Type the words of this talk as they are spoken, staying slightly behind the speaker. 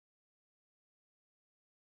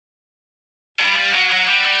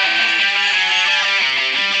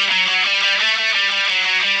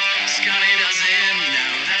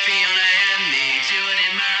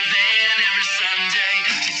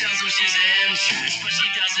cash, but she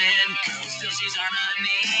doesn't. Still, she's on her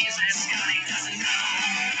knees, and Scotty doesn't know.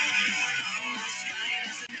 Scotty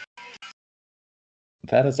doesn't know.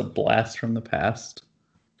 That is a blast from the past.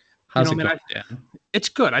 How's it going, Dan? It's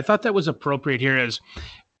good. I thought that was appropriate here as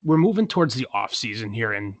we're moving towards the off season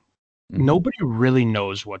here, and nobody really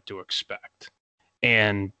knows what to expect.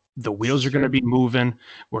 And the wheels are going to be moving.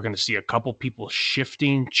 We're going to see a couple people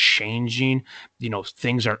shifting, changing.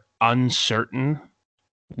 Things are uncertain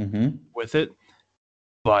with it.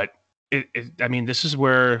 But this is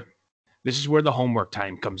where the homework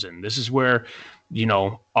time comes in. This is where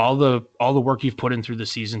all the work you've put in through the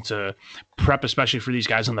season to prep, especially for these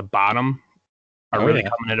guys on the bottom, are really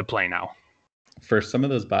coming into play now. For some of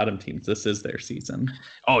those bottom teams, this is their season.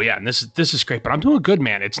 Oh yeah, and this is great. But I'm doing good,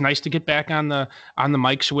 man. It's nice to get back on the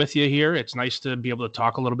mics with you here. It's nice to be able to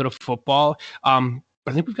talk a little bit of football. I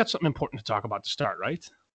think we've got something important to talk about to start, right?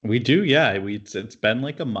 We do, yeah. It's been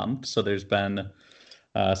like a month, so there's been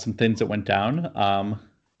some things that went down.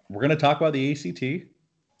 We're going to talk about the ACT.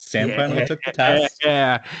 Sam finally took the test.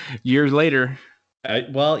 Yeah, years later.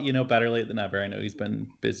 Better late than never. I know he's been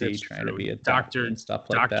busy trying to be a doctor and stuff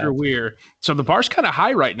like that. Dr. Weir. So the bar's kind of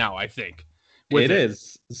high right now, I think. It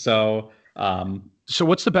is. So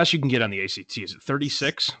what's the best you can get on the ACT? Is it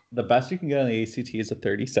 36? The best you can get on the ACT is a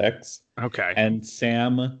 36. Okay. And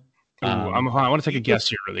Sam... I want to take a guess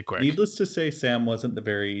here really quick. Needless to say, Sam wasn't the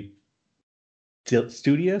very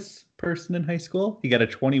studious person in high school. He got a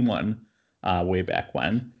 21 way back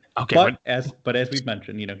when. Okay, but as we've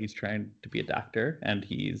mentioned, he's trying to be a doctor and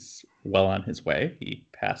he's well on his way. He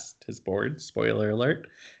passed his board, spoiler alert,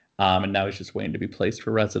 and now he's just waiting to be placed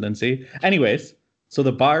for residency. Anyways, so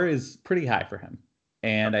the bar is pretty high for him,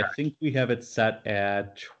 and I think we have it set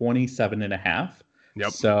at 27.5.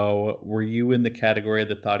 Yep. So were you in the category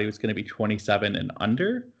that thought he was going to be 27 and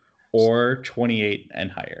under, or 28 and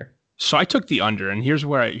higher? So I took the under, and here's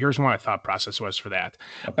what my thought process was for that.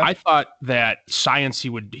 Okay. I thought that science he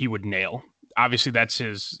would nail. Obviously, that's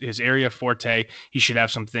his area forte. He should have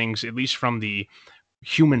some things, at least from the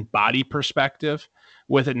human body perspective,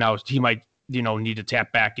 with it. Now he might need to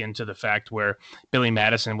tap back into the fact where Billy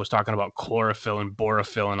Madison was talking about chlorophyll and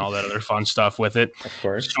borophyll and all that other fun stuff with it. Of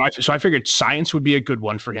course. So I figured science would be a good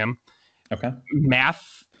one for him. Okay.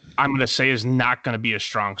 Math, I'm going to say, is not going to be a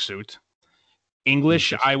strong suit.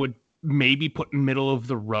 English, I would maybe put middle of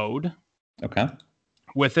the road. Okay.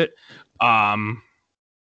 With it.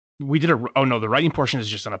 We did the writing portion is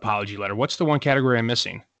just an apology letter. What's the one category I'm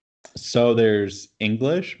missing? So there's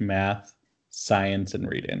English, math, science, and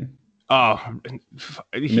reading. Oh,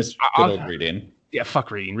 reading. Yeah,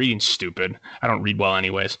 fuck reading. Reading's stupid. I don't read well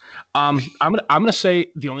anyways. I'm gonna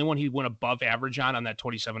say the only one he went above average on that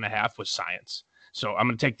 27.5 was science. So I'm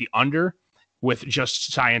gonna take the under with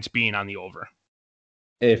just science being on the over.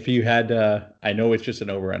 If you had to, I know it's just an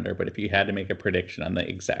over-under, but if you had to make a prediction on the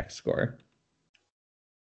exact score.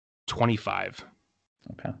 25.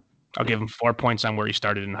 Okay. I'll give him 4 points on where he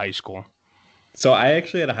started in high school. So I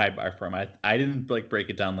actually had a high bar for him. I didn't break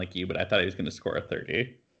it down like you, but I thought he was going to score a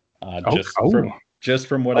 30. Just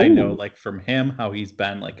from what I know, from him, how he's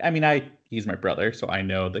been. He's my brother, so I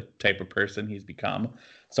know the type of person he's become.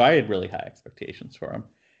 So I had really high expectations for him.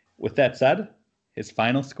 With that said, his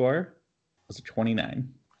final score was a 29.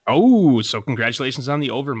 Oh, so congratulations on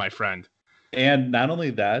the over, my friend. And not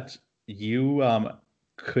only that, you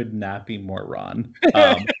could not be more wrong.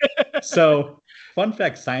 So, fun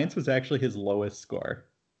fact, science was actually his lowest score.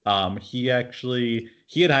 He had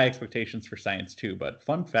high expectations for science too, but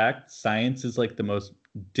fun fact, science is the most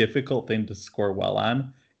difficult thing to score well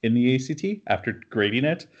on in the ACT after grading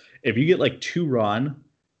it. If you get 2 wrong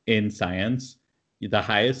in science, the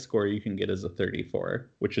highest score you can get is a 34,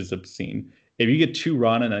 which is obscene. If you get 2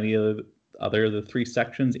 wrong in any of the 3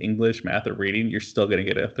 sections, English, math, or reading, you're still going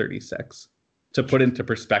to get a 36. To put into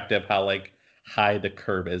perspective how high the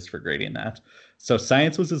curve is for grading that. So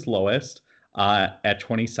science was his lowest at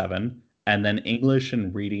 27, and then English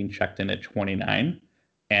and reading checked in at 29,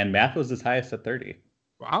 and math was his highest at 30.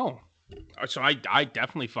 Wow. So I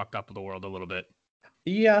definitely fucked up the world a little bit.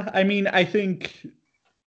 Yeah, I think,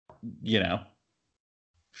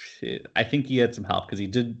 I think he had some help because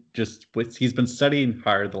he's been studying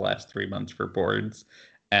hard the last 3 months for boards.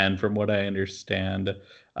 And from what I understand,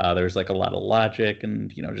 there's a lot of logic and,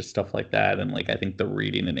 just stuff like that. And I think the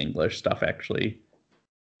reading and English stuff actually,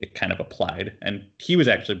 it kind of applied. And he was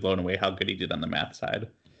actually blown away how good he did on the math side.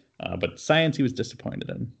 But science, he was disappointed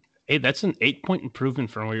in. Hey, that's an 8-point improvement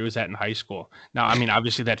from where he was at in high school. Now, I mean,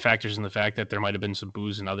 obviously that factors in the fact that there might have been some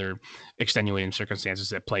booze and other extenuating circumstances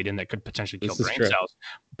that played in that could potentially kill This is brain true. cells.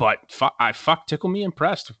 But tickle me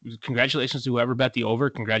impressed. Congratulations to whoever bet the over.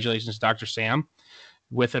 Congratulations, Dr. Sam,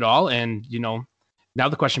 with it all. And now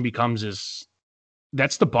the question becomes: is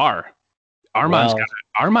that's the bar?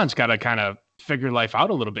 Armand's got to kind of figure life out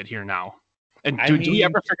a little bit here now. And do we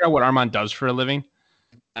ever figure out what Armand does for a living?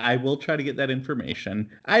 I will try to get that information.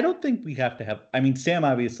 I don't think we have to have. I mean, Sam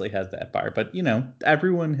obviously has that bar, but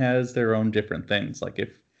everyone has their own different things. Like if.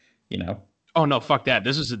 Oh no, fuck that.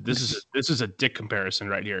 This is a dick comparison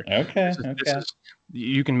right here. Okay.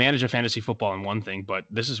 You can manage a fantasy football in one thing, but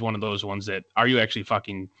this is one of those ones that are you actually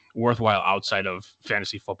fucking worthwhile outside of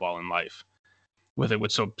fantasy football in life?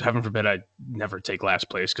 So heaven forbid I never take last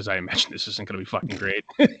place because I imagine this isn't going to be fucking great.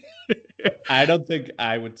 I don't think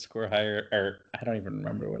I would score higher, or I don't even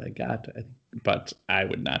remember what I got, but I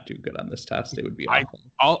would not do good on this test. It would be awful.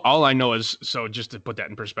 All I know is, so just to put that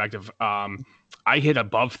in perspective, I hit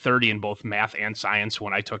above 30 in both math and science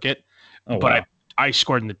when I took it, but wow. I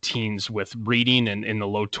scored in the teens with reading and in the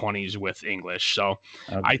low 20s with English. So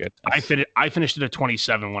I finished it at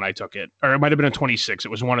 27 when I took it, or it might have been a 26.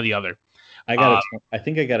 It was one or the other. I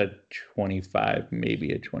think I got a 25,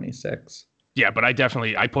 maybe a 26. Yeah, but I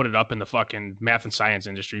put it up in the fucking math and science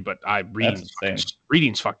industry, but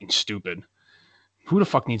reading's fucking stupid. Who the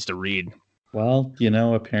fuck needs to read? Well,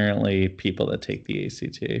 apparently people that take the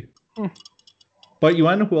ACT. But you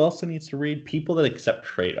want to know who also needs to read? People that accept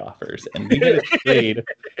trade offers. And we had a trade.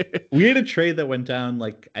 We had a trade that went down,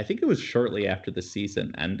 I think it was shortly after the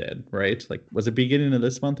season ended, right? Was it beginning of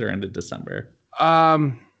this month or end of December?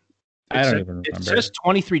 I don't even remember. It says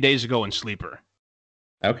 23 days ago in Sleeper.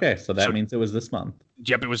 Okay, so that means it was this month.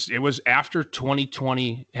 Yep, it was after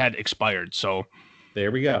 2020 had expired. So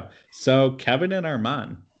there we go. So Kevin and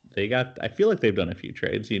Armand, I feel like they've done a few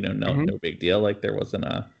trades. No big deal. There wasn't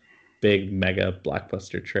a big mega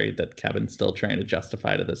blockbuster trade that Kevin's still trying to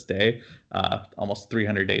justify to this day, almost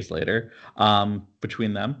 300 days later,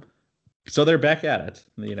 between them. So they're back at it.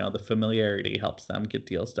 The familiarity helps them get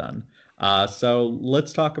deals done. So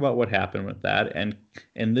let's talk about what happened with that. And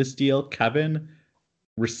in this deal, Kevin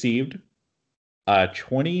received a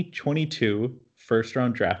 2022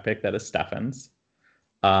 first-round draft pick that is Stefan's,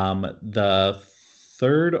 the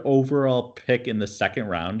third overall pick in the second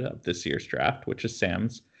round of this year's draft, which is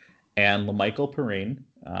Sam's, and LaMichael Perrine.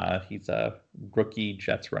 He's a rookie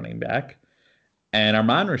Jets running back. And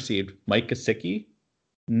Armand received Mike Gesicki,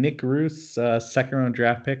 Nick Ruth's second-round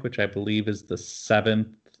draft pick, which I believe is the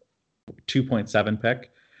 2.7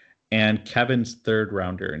 pick, and Kevin's third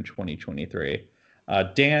rounder in 2023.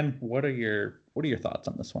 Dan, what are your thoughts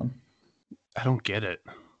on this one? I don't get it.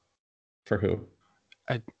 For who?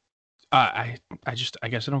 I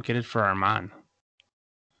guess I don't get it for Armand.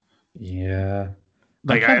 Yeah.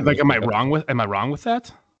 Am I wrong with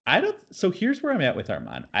that? So here's where I'm at with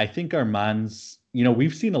Armand. I think Armand's,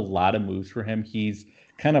 we've seen a lot of moves for him. He's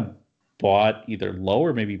kind of bought either low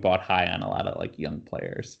or maybe bought high on a lot of young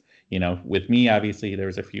players. With me, obviously, there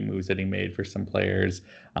was a few moves that he made for some players.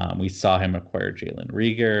 We saw him acquire Jalen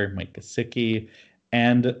Reagor, Mike Gesicki.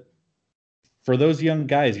 And for those young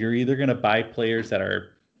guys, you're either going to buy players that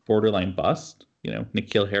are borderline bust.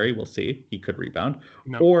 N'Keal Harry, we'll see. He could rebound.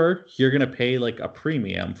 No. Or you're going to pay a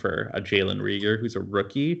premium for a Jalen Reagor, who's a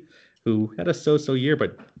rookie, who had a so-so year,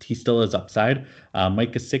 but he still has upside.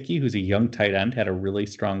 Mike Gesicki, who's a young tight end, had a really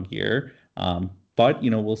strong year. But,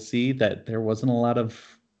 we'll see that there wasn't a lot of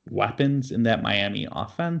weapons in that Miami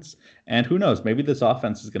offense. And who knows, maybe this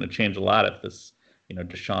offense is going to change a lot if this,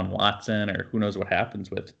 Deshaun Watson, or who knows what happens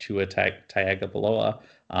with Tua Tagovailoa.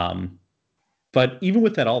 But even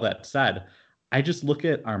with all that said, I just look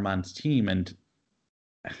at Armand's team, and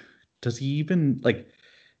does he even,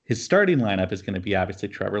 his starting lineup is going to be obviously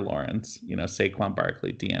Trevor Lawrence, Saquon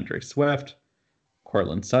Barkley, DeAndre Swift,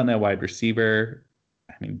 Courtland Sutton at wide receiver.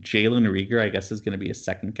 I mean, Jalen Reagor, I guess, is going to be a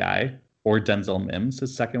second guy, or Denzel Mims,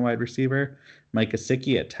 his second wide receiver. Mike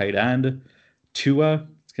Gesicki at tight end. Tua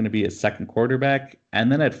is going to be his second quarterback. And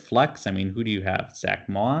then at flex, I mean, who do you have? Zach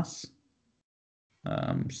Moss,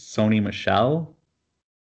 Sony Michel,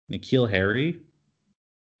 N'Keal Harry.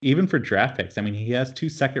 Even for draft picks, I mean, he has 2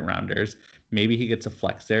 second rounders. Maybe he gets a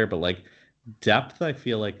flex there, but depth, I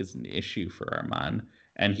feel is an issue for Armand.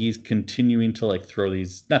 And he's continuing to not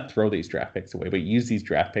throw these draft picks away, but use these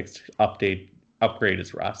draft picks to upgrade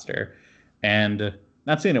his roster. And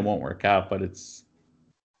not saying it won't work out, but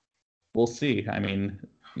we'll see. I mean,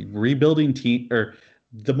 rebuilding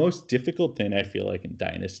the most difficult thing I feel in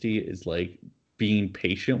Dynasty is being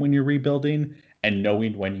patient when you're rebuilding and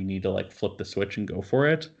knowing when you need to flip the switch and go for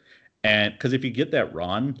it. And because if you get that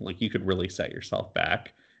run, like you could really set yourself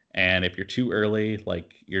back. And if you're too early,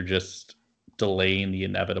 like you're just delaying the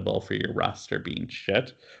inevitable for your roster being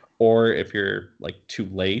shit. Or if you're like too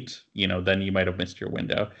late, then you might have missed your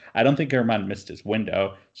window. I don't think Armand missed his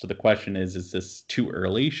window. So the question is this too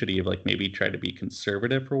early? Should he have like maybe tried to be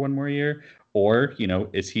conservative for one more year? Or,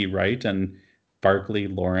 is he right? And Barkley,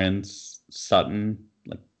 Lawrence, Sutton,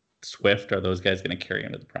 like Swift, are those guys going to carry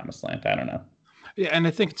into the promised land? I don't know. Yeah, and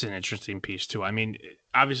I think it's an interesting piece too. I mean,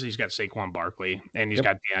 obviously he's got Saquon Barkley and he's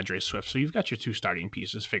got DeAndre Swift. So you've got your two starting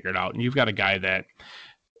pieces figured out, and you've got a guy that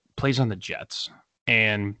plays on the Jets.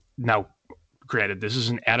 And now, granted, this is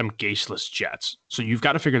an Adam Gase-less Jets. So you've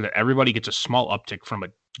got to figure that everybody gets a small uptick from a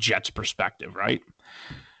Jets perspective, right?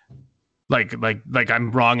 Like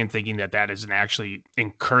I'm wrong in thinking that is an actually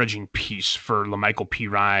encouraging piece for LaMichael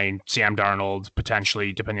Pirine, Sam Darnold,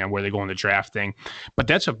 potentially, depending on where they go in the draft thing. But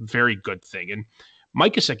that's a very good thing. And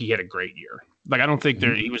Mike Gesicki had a great year. Like, I don't think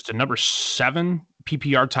he was the number 7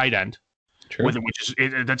 PPR tight end,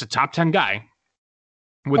 that's a top 10 guy.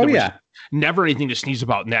 Never anything to sneeze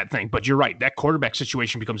about in that thing. But you're right. That quarterback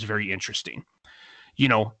situation becomes very interesting,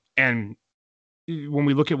 and when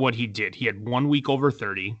we look at what he did, he had 1 week over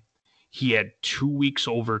 30. He had 2 weeks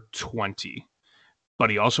over 20, but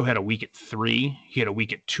he also had a week at 3. He had a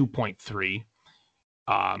week at 2.3.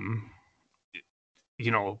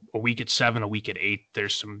 A week at 7, a week at 8.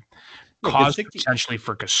 There's some cause potentially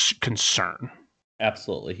for concern.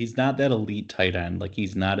 Absolutely. He's not that elite tight end. Like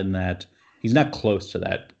he's not close to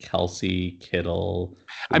that Kelsey, Kittle,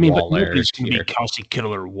 Waller, but nobody's going to be Kelsey,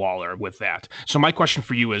 Kittle, or Waller with that. So my question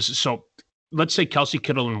for you is, let's say Kelsey,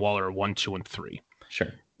 Kittle, and Waller are 1, 2, and 3.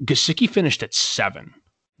 Sure. Gesicki finished at 7,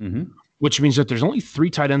 which means that there's only 3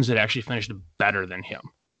 tight ends that actually finished better than him.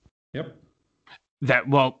 Yep.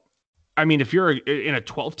 If you're in a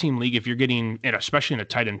 12-team league, if you're getting, and especially in a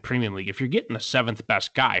tight end premium league, if you're getting the 7th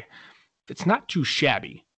best guy, it's not too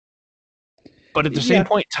shabby. But at the same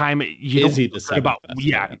point in time, you don't worry about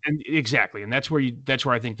and exactly, and that's where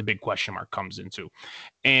I think the big question mark comes into.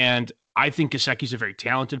 And I think Gesicki's a very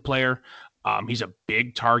talented player. He's a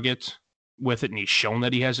big target with it, and he's shown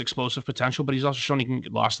that he has explosive potential, but he's also shown he can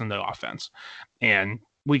get lost in the offense. And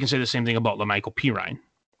we can say the same thing about LaMichael Pirine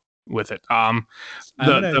with it.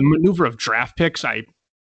 The maneuver of draft picks,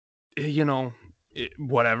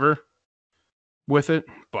 whatever with it,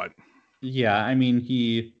 but yeah,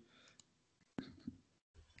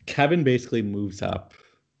 Kevin basically moves up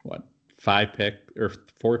 4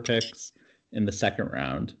 picks in the second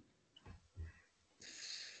round.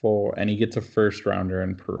 And he gets a first rounder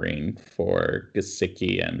in Perrine for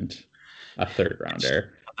Gesicki and a third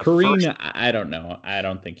rounder. Perrine, I don't know. I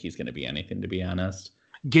don't think he's going to be anything, to be honest.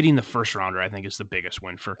 Getting the first rounder, I think, is the biggest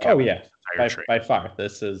win for Kevin. Oh yeah, by far.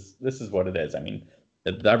 This is what it is.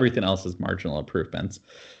 Everything else is marginal improvements.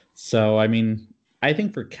 So I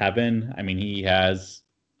think for Kevin, he has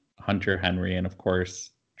Hunter Henry and of course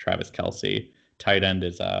Travis Kelce. Tight end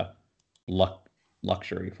is a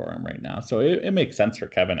luxury for him right now, so it makes sense for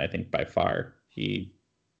Kevin. I think by far he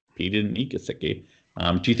didn't need Gesicki.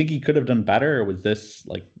 Do you think he could have done better, or was this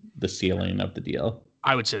like the ceiling of the deal?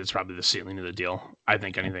 I would say it's probably the ceiling of the deal. I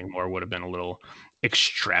think anything more would have been a little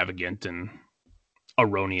extravagant and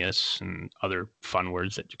erroneous and other fun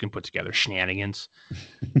words that you can put together, shenanigans.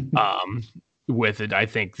 With it, I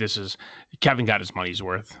think Kevin got his money's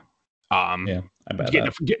worth. I bet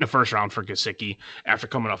getting a first round for Gesicki after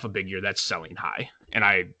coming off a big year, that's selling high, and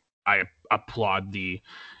I applaud the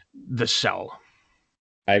sell.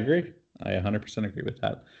 I agree. I 100% agree with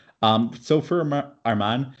that. So for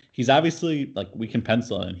Armand, he's obviously, like, we can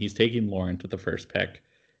pencil in. He's taking Lawrence with the first pick.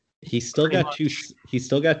 He's still got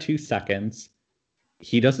 2 seconds.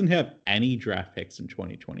 He doesn't have any draft picks in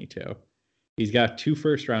 2022. He's got 2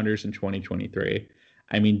 first rounders in 2023.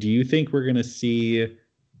 Do you think we're going to see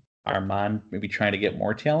Armand maybe trying to get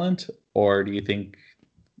more talent, or do you think,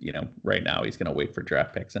 right now he's going to wait for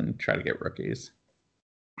draft picks and try to get rookies?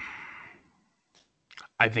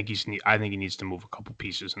 I think he needs to move a couple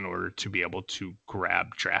pieces in order to be able to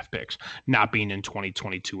grab draft picks. Not being in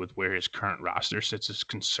 2022 with where his current roster sits is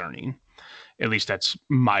concerning. At least that's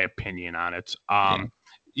my opinion on it.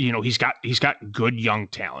 He's got good young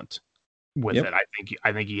talent with it.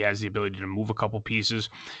 I think he has the ability to move a couple pieces.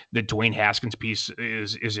 The Dwayne Haskins piece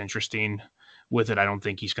is interesting with it. I don't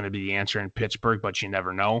think he's going to be the answer in Pittsburgh, but you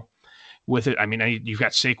never know with it. You've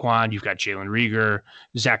got Saquon, you've got Jalen Reagor,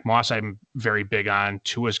 Zach Moss. I'm very big on.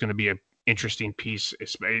 Tua's going to be an interesting piece.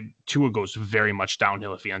 Tua goes very much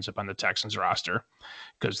downhill if he ends up on the Texans roster,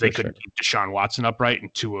 because they couldn't keep Deshaun Watson upright,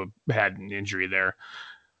 and Tua had an injury there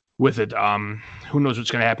with it. Who knows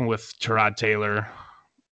what's going to happen with Tyrod Taylor?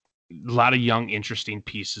 A lot of young, interesting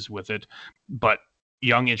pieces with it, but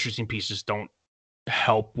young, interesting pieces don't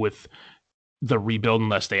help with the rebuild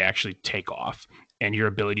unless they actually take off. And your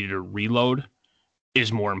ability to reload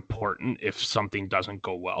is more important if something doesn't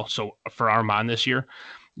go well. So for Armand this year,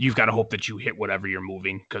 you've got to hope that you hit whatever you're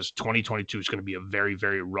moving, because 2022 is going to be a very,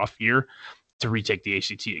 very rough year to retake the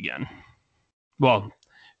ACT again. Well,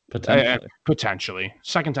 potentially.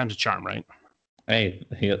 Second time's a charm, right? Hey,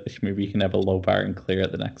 maybe you can have a low bar and clear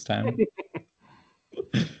it the next time.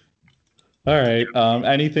 All right.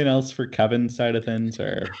 Anything else for Kevin's side of things,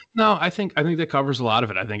 or no? I think that covers a lot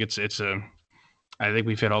of it. I think I think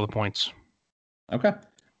we've hit all the points. Okay.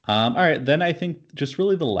 All right. Then I think just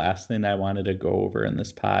really the last thing I wanted to go over in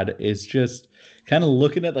this pod is just kind of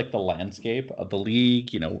looking at like the landscape of the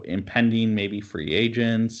league, impending maybe free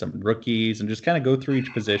agents, some rookies, and just kind of go through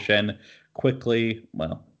each position quickly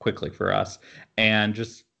for us, and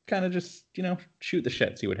just shoot the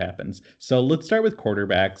shit, see what happens. So let's start with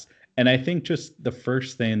quarterbacks. And I think just the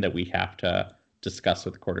first thing that we have to discuss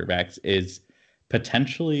with quarterbacks is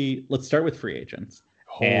potentially, let's start with free agents.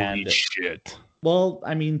 Holy shit. Well,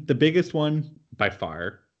 I mean, the biggest one by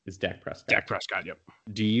far is Dak Prescott. Dak Prescott, yep.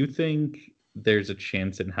 Do you think there's a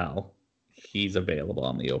chance in hell he's available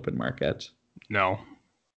on the open market? No.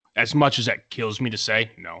 As much as that kills me to say,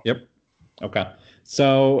 no. Yep. Okay.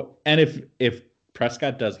 So, and if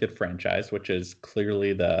Prescott does get franchised, which is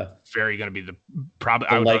clearly very going to be the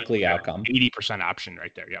likely outcome. 80% option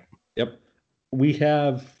right there. Yep. Yep. We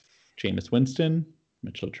have Jameis Winston,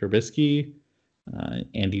 Mitchell Trubisky,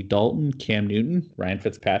 Andy Dalton, Cam Newton, Ryan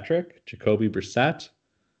Fitzpatrick, Jacoby Brissett,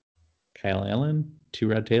 Kyle Allen,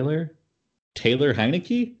 Tyrod Taylor, Taylor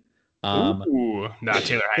Heineke. Ooh, not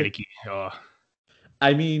Taylor Heineke.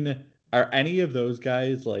 I mean, are any of those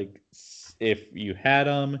guys, like, if you had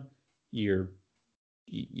them, you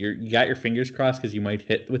got your fingers crossed because you might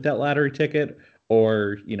hit with that lottery ticket,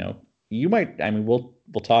 or you might. I mean, we'll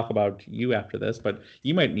talk about you after this, but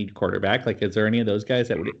you might need quarterback. Like, is there any of those guys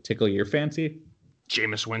that would tickle your fancy?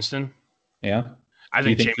 Jameis Winston. Yeah, I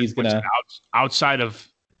think he's gonna outside of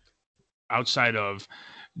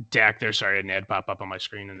Dak. There, sorry, I had an ad pop up on my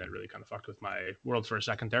screen, and that really kind of fucked with my world for a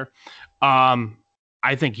second there.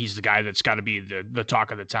 I think he's the guy that's got to be the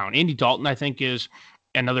talk of the town. Andy Dalton, I think, is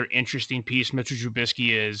another interesting piece. Mitchell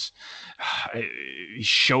Trubisky he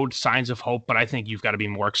showed signs of hope, but I think you've got to be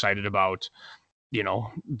more excited about,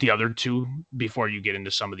 the other two before you get into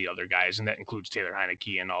some of the other guys, and that includes Taylor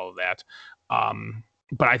Heineke and all of that.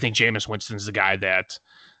 But I think Jameis Winston's the guy that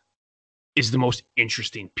is the most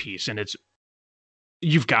interesting piece, and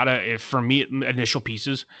you've got to, for me, initial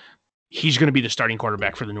pieces, he's going to be the starting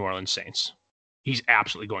quarterback for the New Orleans Saints. He's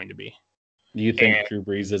absolutely going to be. Do you think Drew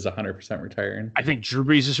Brees is 100% retiring? I think Drew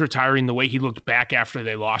Brees is retiring. The way he looked back after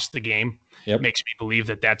they lost the game makes me believe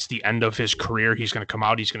that that's the end of his career. He's going to come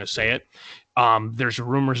out. He's going to say it. There's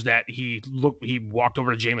rumors that he walked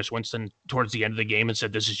over to Jameis Winston towards the end of the game and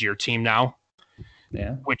said, "This is your team now."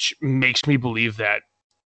 Yeah. Which makes me believe that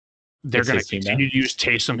they're going to continue to use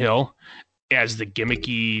Taysom Hill as the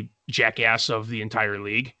gimmicky jackass of the entire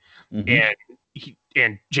league. Mm-hmm.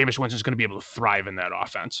 And Jameis Winston's going to be able to thrive in that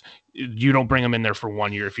offense. You don't bring him in there for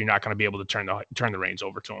 1 year if you're not going to be able to turn the reins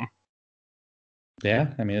over to him.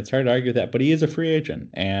 Yeah, I mean, it's hard to argue with that, but he is a free agent,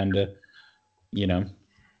 and Yeah,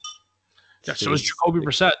 so is Jacoby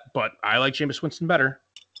Brissett, but I like Jameis Winston better.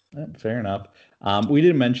 Fair enough. We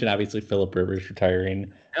didn't mention obviously Phillip Rivers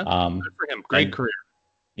retiring. Yeah, good for him. Great career.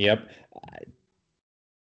 Yep.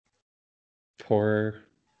 Poor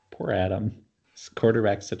Adam. His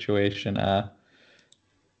quarterback situation.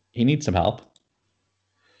 He needs some help.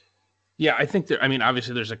 Yeah, I think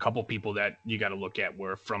obviously there's a couple people that you got to look at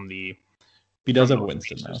where he does have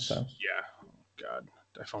Winston though, so. Yeah. Oh, God.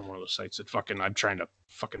 I found one of those sites that I'm trying to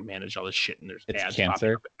fucking manage all this shit, and there's ads cancer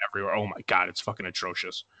popping up everywhere. Oh my God, it's fucking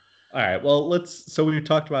atrocious. All right. Well, so we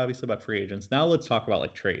talked obviously about free agents. Now let's talk about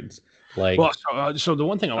like trades. So the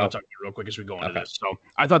one thing I want to talk about real quick as we go into this. So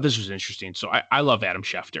I thought this was interesting. So I love Adam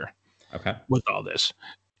Schefter. Okay. With all this,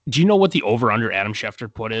 do you know what the over under Adam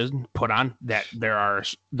Schefter put on that there are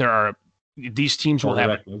these teams will have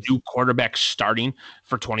a new quarterback starting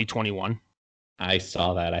for 2021? I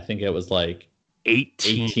saw that. I think it was like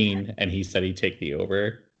 18, and he said he'd take the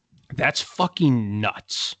over. That's fucking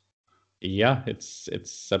nuts. Yeah,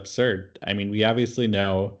 it's absurd. I mean, we obviously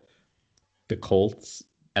know the Colts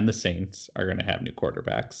and the Saints are going to have new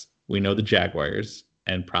quarterbacks. We know the Jaguars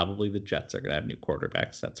and probably the Jets are going to have new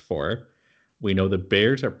quarterbacks. That's 4. We know the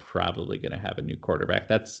Bears are probably going to have a new quarterback.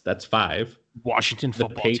 That's 5. Washington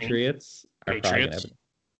football team. The Patriots are probably going to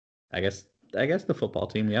have. I guess the football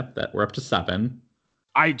team. Yep, that we're up to 7.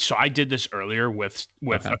 I did this earlier with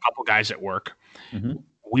Okay. a couple guys at work. hmm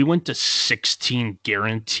We went to 16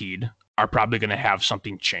 guaranteed are probably going to have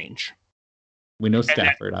something change. We know And that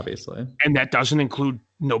Stafford, obviously. doesn't include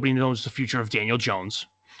nobody knows the future of Daniel Jones.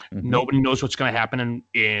 hmm Nobody knows what's going to happen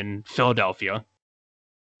in Philadelphia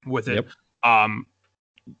with it. Yep.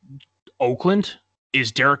 Oakland,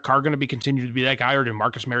 is Derek Carr going to be continued to be that guy, or did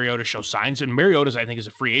Marcus Mariota show signs? And Mariota's, I think, is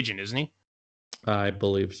a free agent, isn't he? I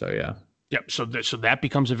believe so, yeah. Yep. So that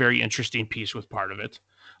becomes a very interesting piece with part of it.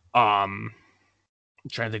 I'm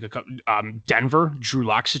trying to think of Denver, Drew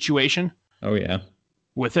Lock situation Oh, yeah.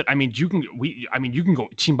 with it. I mean, you can go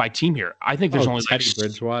team by team here. I think there's only Teddy like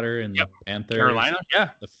Bridgewater and yep, the Panthers. Carolina.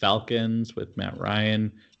 Yeah. The Falcons with Matt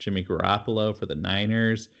Ryan, Jimmy Garoppolo for the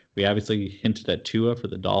Niners. We obviously hinted at Tua for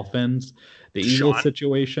the Dolphins, the Eagles Sean.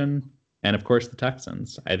 situation, and of course the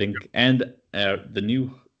Texans. I think, and the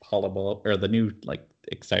new hullabaloo or the new like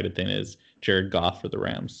excited thing is Jared Goff for the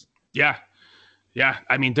Rams. Yeah. Yeah.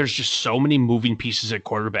 I mean, there's just so many moving pieces at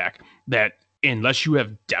quarterback that unless you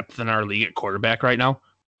have depth in our league at quarterback right now,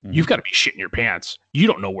 you've got to be shitting your pants. You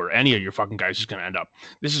don't know where any of your fucking guys is going to end up.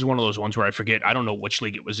 This is one of those ones where I forget. I don't know which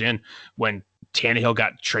league it was in when Tannehill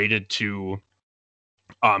got traded to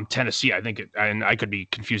Tennessee. I think and I could be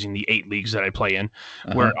confusing the 8 leagues that I play in,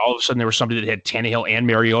 where all of a sudden there was somebody that had Tannehill and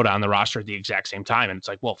Mariota on the roster at the exact same time. And it's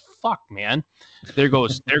like, well, fuck, man. There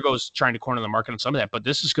goes trying to corner the market on some of that. But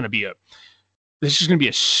this is going to be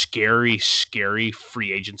a scary, scary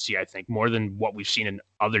free agency, I think, more than what we've seen in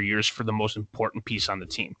other years for the most important piece on the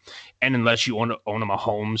team. And unless you own a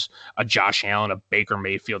Mahomes, a Josh Allen, a Baker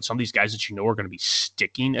Mayfield, some of these guys that you know are going to be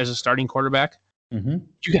sticking as a starting quarterback,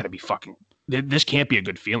 you got to be fucking – this can't be a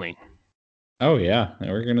good feeling. Oh, yeah. And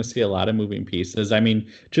we're going to see a lot of moving pieces. I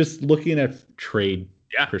mean, just looking at trade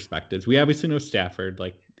perspectives, we obviously know Stafford,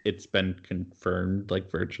 like it's been confirmed,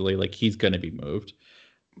 like virtually, like he's going to be moved.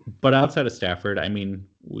 But outside of Stafford, I mean,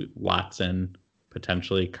 Watson,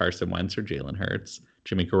 potentially Carson Wentz or Jalen Hurts,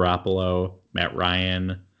 Jimmy Garoppolo, Matt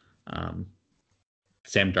Ryan,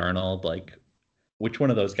 Sam Darnold. Like, which one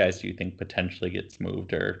of those guys do you think potentially gets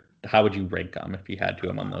moved, or how would you rank them if you had to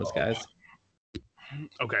among those guys?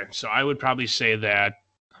 Okay, so I would probably say that.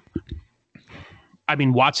 I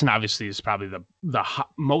mean, Watson obviously is probably the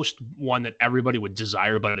most one that everybody would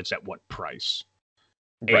desire, but it's at what price?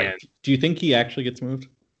 Right. And do you think he actually gets moved?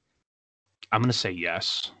 I'm going to say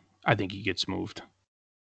yes. I think he gets moved.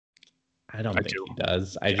 I don't think he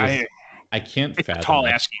does. I can't it's fathom a tall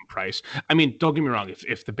it. asking price. I mean, don't get me wrong.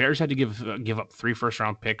 If the Bears had to give up 3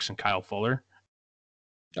 first-round picks and Kyle Fuller,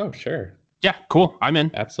 oh sure, yeah, cool. I'm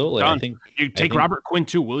in. Absolutely. Done. I think you take Robert Quinn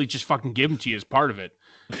too. Will he just fucking give him to you as part of it?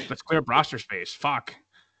 Let's clear up roster space. Fuck.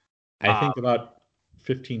 I think about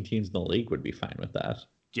 15 teams in the league would be fine with that.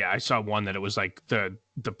 Yeah, I saw one that it was like the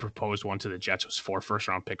proposed one to the Jets was 4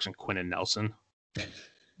 first-round picks and Quinn and Nelson.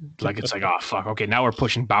 Like it's like, oh fuck, okay, now we're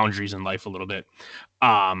pushing boundaries in life a little bit.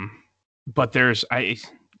 But there's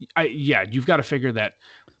yeah, you've got to figure that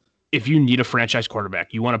if you need a franchise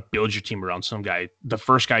quarterback, you want to build your team around some guy. The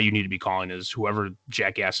first guy you need to be calling is whoever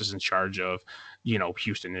jackass is in charge of,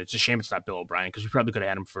 Houston. It's a shame it's not Bill O'Brien because we probably could have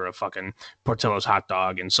had him for a fucking Portillo's hot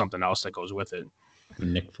dog and something else that goes with it.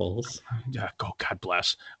 Nick Foles. Yeah, God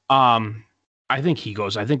bless. I think he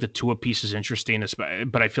goes. I think the Tua piece is interesting,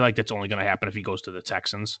 but I feel like that's only going to happen if he goes to the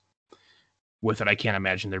Texans. With it, I can't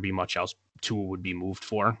imagine there'd be much else Tua would be moved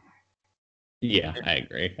for. Yeah, I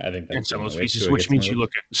agree. I think that's and some of those pieces, which means you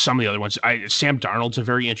look at some of the other ones. Sam Darnold's a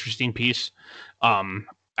very interesting piece.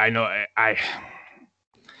 I know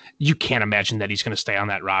you can't imagine that he's going to stay on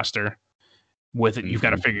that roster. With it, you've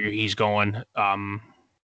got to figure he's going.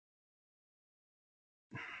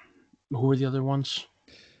 Who are the other ones?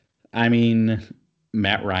 I mean,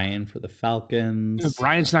 Matt Ryan for the Falcons.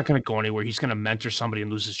 Ryan's not going to go anywhere. He's going to mentor somebody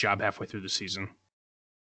and lose his job halfway through the season.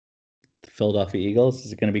 The Philadelphia Eagles.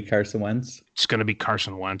 Is it going to be Carson Wentz? It's going to be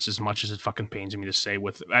Carson Wentz, as much as it fucking pains me to say.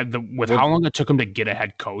 With how long it took him to get a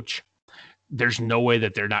head coach, there's no way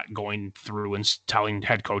that they're not going through and telling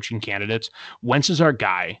head coaching candidates, Wentz is our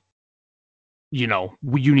guy. You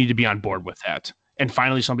need to be on board with that. And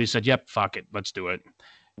finally, somebody said, "Yep, fuck it, let's do it."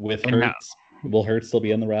 With Hurts, will Hurts still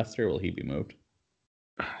be on the roster, or will he be moved?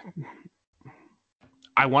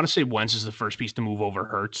 I want to say Wentz is the first piece to move over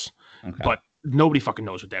Hurts, okay. But nobody fucking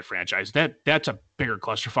knows with that franchise. That's a bigger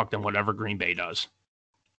clusterfuck than whatever Green Bay does.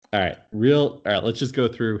 All right, let's just go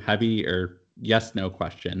through heavy or yes/no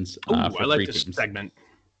questions. For I like this segment.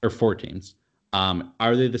 Or 4 teams.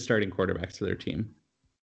 Are they the starting quarterbacks for their team?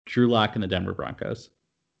 Drew Lock and the Denver Broncos.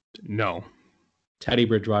 No. Teddy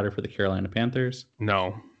Bridgewater for the Carolina Panthers.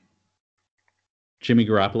 No. Jimmy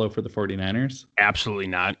Garoppolo for the 49ers. Absolutely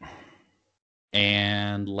not.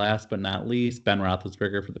 And last but not least, Ben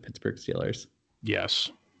Roethlisberger for the Pittsburgh Steelers. Yes.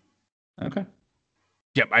 Okay.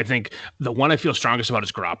 Yep, I think the one I feel strongest about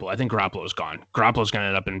is Garoppolo. I think Garoppolo is gone. Garoppolo's going to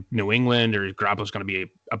end up in New England, or Garoppolo's going to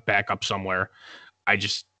be a backup somewhere. I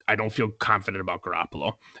don't feel confident about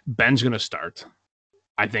Garoppolo. Ben's going to start.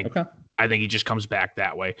 I think he just comes back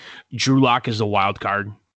that way. Drew Lock is the wild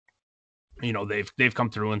card. You know, they've come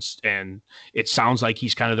through and it sounds like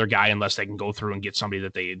he's kind of their guy, unless they can go through and get somebody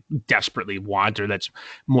that they desperately want or that's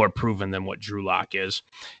more proven than what Drew Lock is.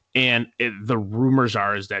 And the rumors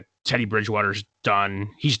is that Teddy Bridgewater's done.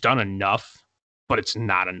 He's done enough, but it's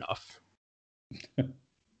not enough.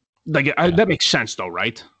 That makes sense, though,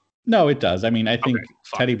 right? No, it does. I mean, I think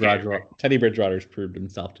Teddy Bridgewater's proved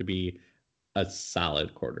himself to be a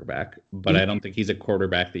solid quarterback, but I don't think he's a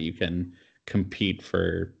quarterback that you can compete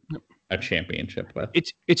for a championship with.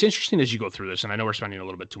 It's interesting as you go through this, and I know we're spending a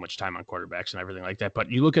little bit too much time on quarterbacks and everything like that,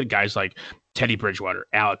 but you look at guys like Teddy Bridgewater,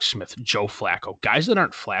 Alex Smith, Joe Flacco, guys that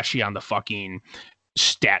aren't flashy on the fucking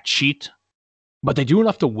stat sheet, but they do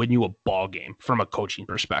enough to win you a ball game from a coaching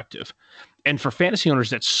perspective. And for fantasy owners,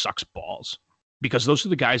 that sucks balls, because those are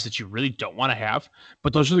the guys that you really don't want to have,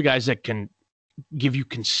 but those are the guys that can give you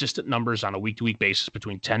consistent numbers on a week-to-week basis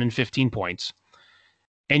between 10 and 15 points,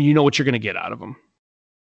 and you know what you're going to get out of them.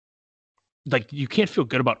 Like, you can't feel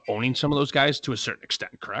good about owning some of those guys to a certain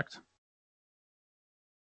extent, correct?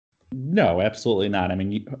 No, absolutely not. I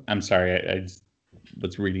mean, I'm sorry, I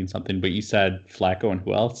was reading something, but you said Flacco and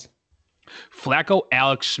who else? Flacco,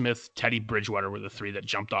 Alex Smith, Teddy Bridgewater were the three that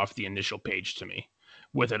jumped off the initial page to me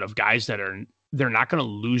with it, of guys that they're not going to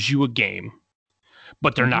lose you a game,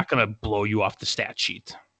 but they're not going to blow you off the stat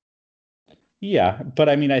sheet. Yeah, but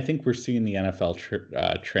I mean, I think we're seeing the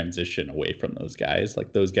NFL transition away from those guys.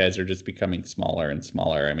 Like, those guys are just becoming smaller and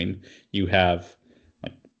smaller. I mean, you have,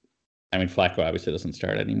 Flacco obviously doesn't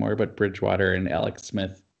start anymore, but Bridgewater and Alex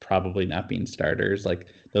Smith probably not being starters. Like,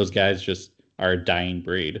 those guys just are a dying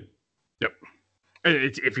breed. Yep.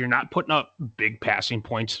 If you're not putting up big passing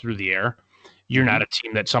points through the air, you're not a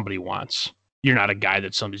team that somebody wants. You're not a guy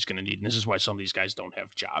that somebody's going to need. And this is why some of these guys don't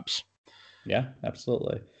have jobs. Yeah,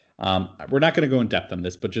 absolutely. We're not going to go in depth on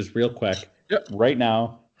this, but just real quick, right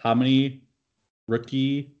now, how many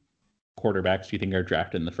rookie quarterbacks do you think are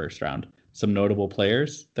drafted in the first round? Some notable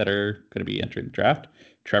players that are going to be entering the draft: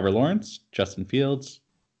 Trevor Lawrence, Justin Fields,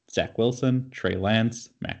 Zach Wilson, Trey Lance,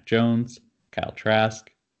 Mac Jones, Kyle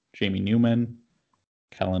Trask, Jamie Newman,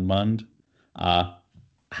 Kellen Mond.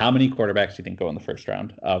 How many quarterbacks do you think go in the first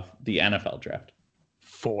round of the NFL draft?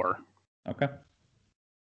 4. Okay. I'm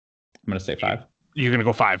going to say 5. You're going to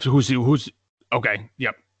go 5. So who's okay.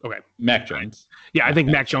 Yep. Okay. Mac Jones. Yeah, I think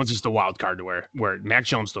Mac Jones is the wild card to where Mac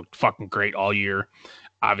Jones looked fucking great all year,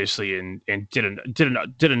 obviously, and did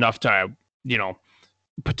enough to,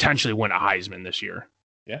 potentially win a Heisman this year.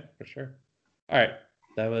 Yeah, for sure. All right.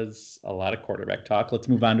 That was a lot of quarterback talk. Let's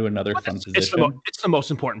move on to another fun position. It's the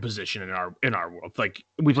most important position in our world. Like,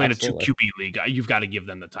 we play in a 2 QB league. You've got to give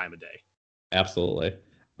them the time of day. Absolutely.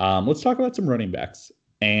 Let's talk about some running backs.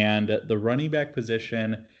 And the running back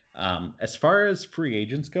position, as far as free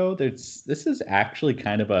agents go, this is actually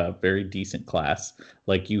kind of a very decent class.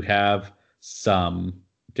 Like, you have some,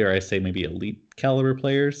 dare I say, maybe elite caliber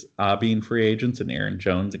players being free agents, and Aaron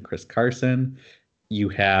Jones and Chris Carson. You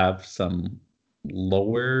have some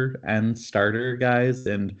lower end starter guys,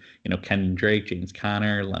 and Kenyon Drake, James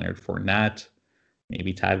Conner, Leonard Fournette,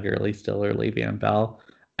 maybe Todd Gurley still, or Le'Veon Bell.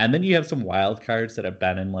 And then you have some wild cards that have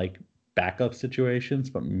been in like backup situations,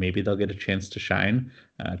 but maybe they'll get a chance to shine.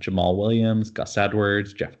 Jamal Williams, Gus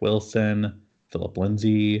Edwards, Jeff Wilson, Philip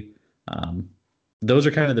Lindsay. Those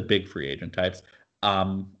are kind of the big free agent types.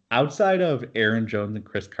 Outside of Aaron Jones and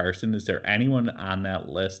Chris Carson, is there anyone on that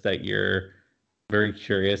list that you're very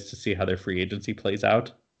curious to see how their free agency plays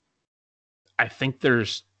out? I think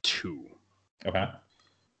there's 2. Okay.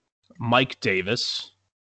 Mike Davis.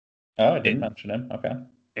 Oh, I didn't mention him. Okay.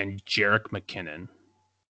 And Jerick McKinnon.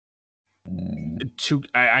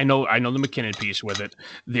 I know the McKinnon piece with it.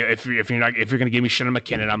 If you're going to give me shit on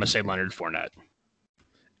McKinnon, I'm going to say Leonard Fournette.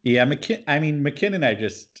 Yeah,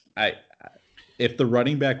 McKinnon. If the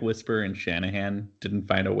running back whisperer in Shanahan didn't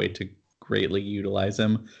find a way to greatly utilize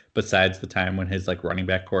him, besides the time when his running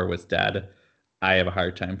back core was dead, I have a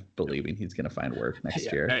hard time believing he's going to find work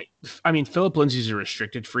next year. I mean, Philip Lindsay's a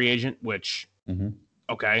restricted free agent, which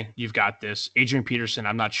okay, you've got this. Adrian Peterson,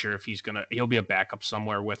 I'm not sure if he'll be a backup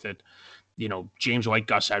somewhere with it. James White,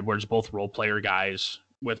 Gus Edwards, both role player guys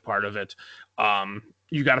with part of it.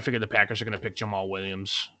 You got to figure the Packers are going to pick Jamal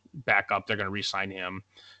Williams back up. They're going to re-sign him.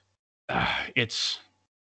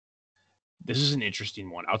 This is an interesting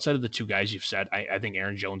one. Outside of the two guys you've said, I think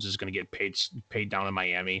Aaron Jones is going to get paid down in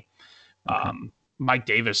Miami. Okay. Mike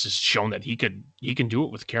Davis has shown that he can do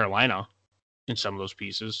it with Carolina in some of those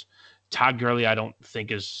pieces. Todd Gurley, I don't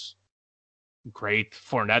think is great.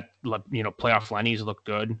 Fournette, playoff Lenny's looked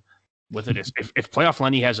good with it. If playoff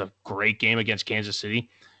Lenny has a great game against Kansas City,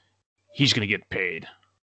 he's going to get paid.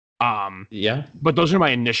 Yeah. But those are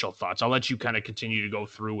my initial thoughts. I'll let you kind of continue to go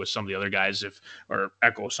through with some of the other guys or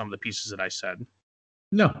echo some of the pieces that I said.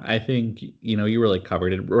 No, I think, you really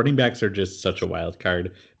covered it. Running backs are just such a wild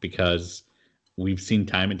card because we've seen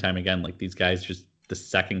time and time again, like these guys just the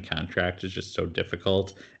second contract is just so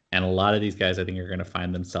difficult. And a lot of these guys, I think, are going to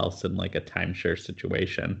find themselves in like a timeshare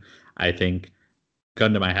situation. I think,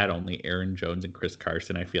 gun to my head, only Aaron Jones and Chris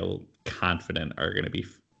Carson, I feel confident, are going to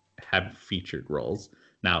have featured roles.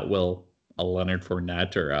 Now, will a Leonard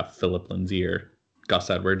Fournette or a Philip Lindsay or Gus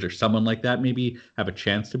Edwards or someone like that maybe have a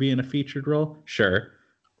chance to be in a featured role? Sure.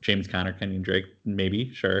 James Conner, Kenyon Drake,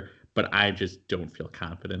 maybe, sure. But I just don't feel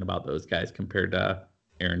confident about those guys compared to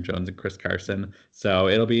Aaron Jones and Chris Carson. So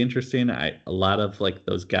it'll be interesting. A lot of like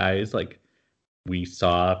those guys, like we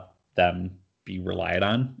saw them be relied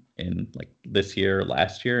on in like this year,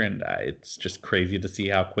 last year, and it's just crazy to see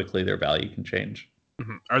how quickly their value can change.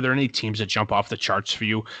 Mm-hmm. Are there any teams that jump off the charts for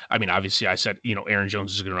you? I mean, obviously, I said Aaron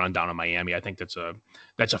Jones is going to run down in Miami. I think that's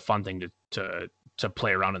a fun thing to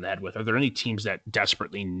play around in the head with. Are there any teams that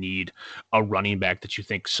desperately need a running back that you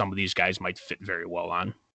think some of these guys might fit very well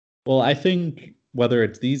on? Well, I think whether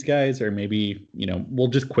it's these guys or maybe, we'll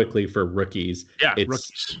just quickly for rookies. Yeah,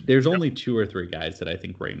 rookies. There's only 2 or 3 guys that I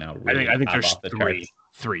think right now really I think there's off the three. charts.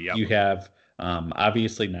 3, yeah. You have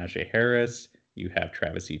obviously Najee Harris. You have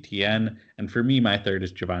Travis Etienne. And for me, my third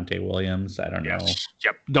is Javonte Williams. I don't know.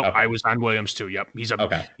 Yep. No, Okay. I was on Williams too. Yep. He's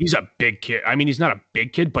a big kid. I mean, he's not a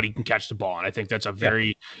big kid, but he can catch the ball. And I think that's a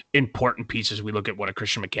very important piece as we look at what a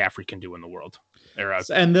Christian McCaffrey can do in the world.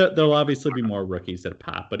 And there'll obviously be more rookies that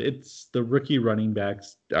pop, but it's the rookie running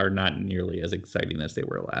backs are not nearly as exciting as they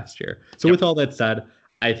were last year. So with all that said,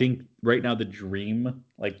 I think right now the dream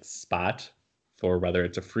spot for whether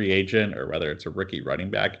it's a free agent or whether it's a rookie running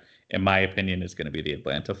back, in my opinion, is going to be the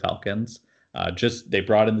Atlanta Falcons. They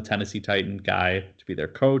brought in the Tennessee Titan guy to be their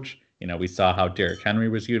coach. We saw how Derrick Henry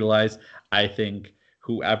was utilized. I think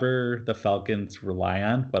whoever the Falcons rely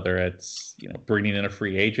on, whether it's bringing in a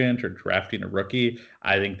free agent or drafting a rookie,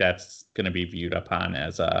 I think that's going to be viewed upon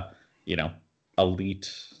as a elite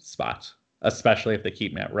spot, especially if they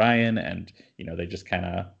keep Matt Ryan and they just kind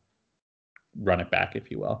of run it back, if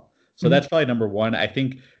you will. So that's probably number one. I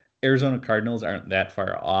think Arizona Cardinals aren't that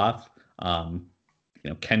far off.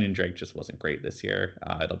 Kenyon Drake just wasn't great this year.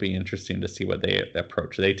 It'll be interesting to see what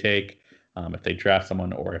approach they take, if they draft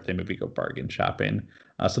someone or if they maybe go bargain shopping.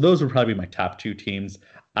 So those would probably be my top 2 teams.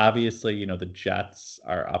 Obviously, the Jets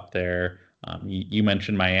are up there. You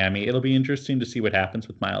mentioned Miami. It'll be interesting to see what happens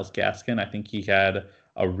with Myles Gaskin. I think he had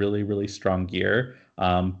a really, really strong year.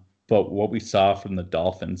 But what we saw from the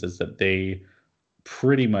Dolphins is that they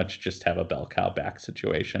pretty much just have a bell cow back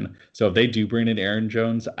situation. So if they do bring in Aaron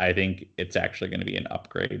Jones, I think it's actually going to be an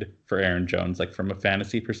upgrade for Aaron Jones, like from a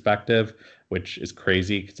fantasy perspective, which is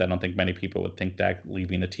crazy because I don't think many people would think that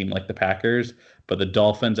leaving a team like the Packers. But the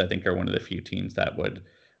Dolphins, I think, are one of the few teams that would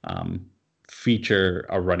feature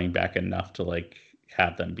a running back enough to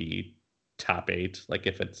have them be top 8, like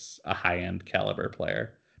if it's a high-end caliber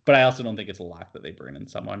player. But I also don't think it's a lock that they bring in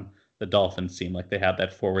someone. The Dolphins seem like they have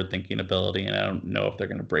that forward-thinking ability, and I don't know if they're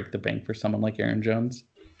going to break the bank for someone like Aaron Jones.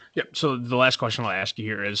 Yep. So the last question I'll ask you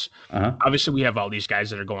here is, obviously we have all these guys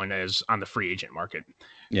that are going as on the free agent market.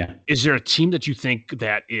 Yeah. Is there a team that you think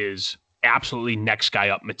that is absolutely next guy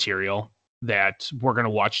up material that we're going to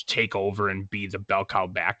watch take over and be the bell cow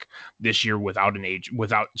back this year without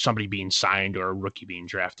somebody being signed or a rookie being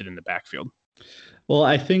drafted in the backfield? Well,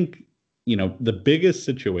 I think the biggest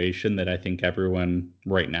situation that I think everyone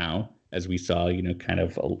right now, as we saw,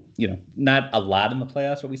 not a lot in the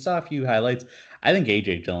playoffs, but we saw a few highlights. I think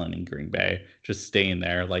A.J. Dillon in Green Bay, just staying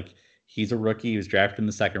there. He's a rookie. He was drafted in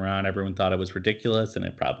the second round. Everyone thought it was ridiculous, and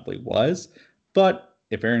it probably was. But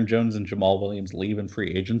if Aaron Jones and Jamal Williams leave in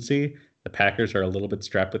free agency, the Packers are a little bit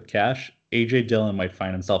strapped with cash. A.J. Dillon might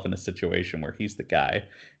find himself in a situation where he's the guy.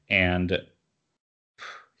 And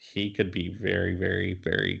he could be very, very,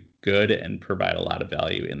 very good and provide a lot of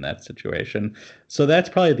value in that situation. So that's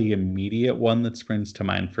probably the immediate one that springs to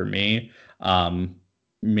mind for me.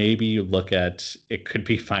 Maybe you look at, it could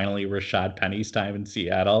be finally Rashad Penny's time in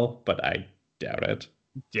Seattle, but I doubt it.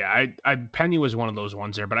 Yeah, Penny was one of those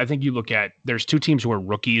ones there, but I think you look at, there's 2 teams where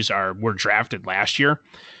rookies were drafted last year,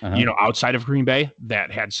 outside of Green Bay,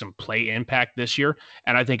 that had some play impact this year.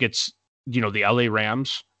 And I think it's the LA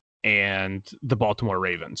Rams and the Baltimore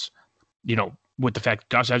Ravens. With the fact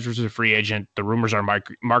Gus Edwards is a free agent, the rumors are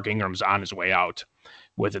Mark Ingram's on his way out.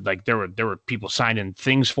 With it, like there were people signing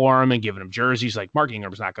things for him and giving him jerseys. Like Mark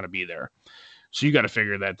Ingram's not going to be there, so you got to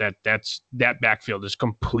figure that backfield is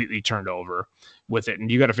completely turned over with it,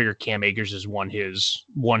 and you got to figure Cam Akers has won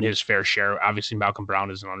his fair share. Obviously, Malcolm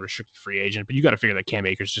Brown is an unrestricted free agent, but you got to figure that Cam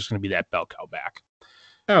Akers is just going to be that bell cow back.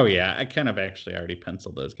 Oh yeah, I kind of actually already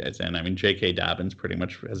penciled those guys in. I mean, J.K. Dobbins pretty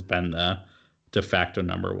much has been the de facto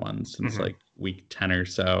number one since like week 10 or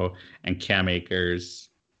so, and Cam Akers,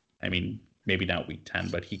 I mean, maybe not week 10,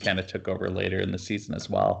 but he kind of took over later in the season as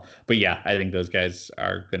well. But yeah, I think those guys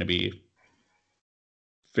are going to be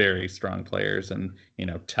very strong players and,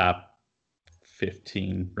 top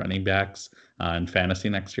 15 running backs in fantasy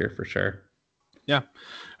next year for sure. Yeah.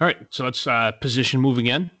 All right. So let's position moving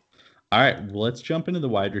in. All right. Well, let's jump into the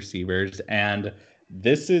wide receivers. And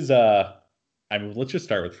this is, let's just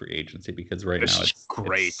start with free agency because now it's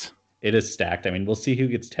great. It is stacked. I mean, we'll see who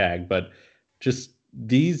gets tagged, but just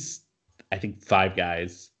these, I think 5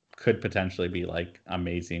 guys could potentially be like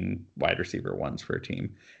amazing wide receiver ones for a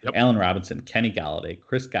team. Yep. Allen Robinson, Kenny Golladay,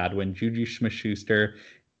 Chris Godwin, Juju Smith-Schuster,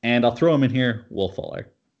 and I'll throw him in here, Will Fuller.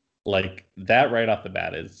 Like that right off the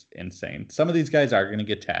bat is insane. Some of these guys are going to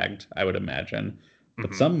get tagged, I would imagine,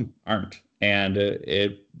 but some aren't. And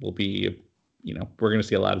it will be, we're going to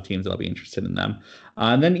see a lot of teams that'll be interested in them.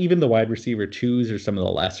 And then even the wide receiver 2s are some of the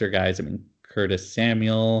lesser guys. I mean, Curtis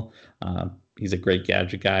Samuel, he's a great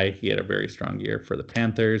gadget guy. He had a very strong year for the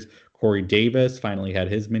Panthers. Corey Davis finally had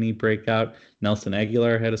his mini breakout. Nelson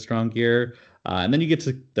Aguilar had a strong year. And then you get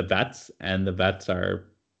to the vets, and the vets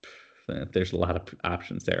there's a lot of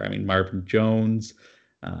options there. I mean, Marvin Jones,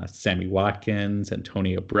 Sammy Watkins,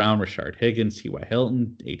 Antonio Brown, Rashard Higgins, T.Y.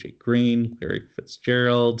 Hilton, A.J. Green, Larry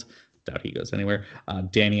Fitzgerald. Doubt he goes anywhere.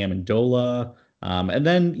 Danny Amendola. And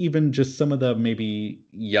then even just some of the maybe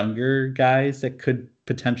younger guys that could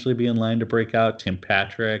potentially be in line to break out. Tim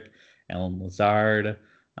Patrick, Alan Lazard,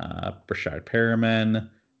 Brashard Perriman,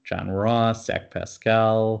 John Ross, Zach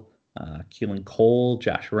Pascal, Keelan Cole,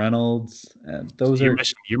 Josh Reynolds. And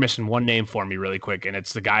you're missing one name for me really quick, and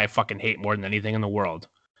it's the guy I fucking hate more than anything in the world.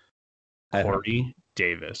 Corey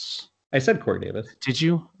Davis. I said Corey Davis. Did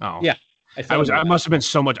you? Oh. Yeah. I must have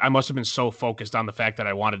been so focused on the fact that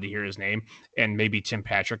I wanted to hear his name and maybe Tim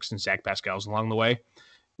Patrick's and Zach Pascal's along the way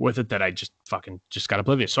with it that I just got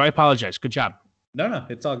oblivious. So I apologize. Good job. No,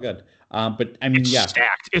 it's all good. But I mean, it's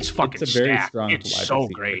stacked. It's fucking it's a very stacked. Strong it's so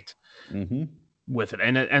receiver. Great with it.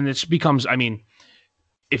 And it becomes, I mean,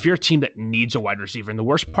 if you're a team that needs a wide receiver, and the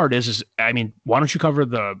worst part is I mean, why don't you cover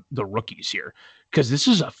the rookies here? Because this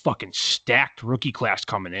is a fucking stacked rookie class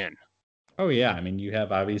coming in. Oh yeah. I mean, you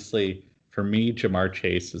have obviously, for me, Jamar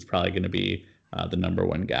Chase is probably going to be the number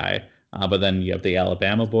one guy. But then you have the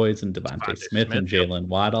Alabama boys and Devontae Smith and Jalen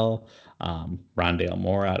Waddle, Rondale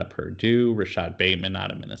Moore out of Purdue, Rashad Bateman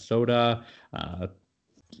out of Minnesota.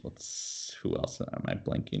 Who else am I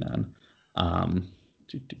blanking on?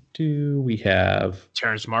 We have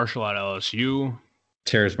Terrace Marshall out of LSU.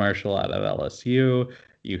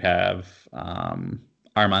 You have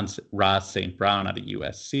Armand Ross St. Brown out of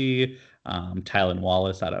USC. Tylan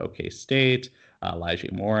Wallace out of OK State,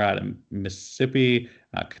 Elijah Moore out of Mississippi,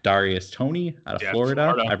 Kadarius Toney out of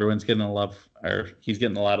Florida. Everyone's getting he's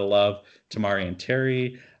getting a lot of love. Tamarian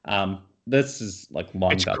Terry. This is like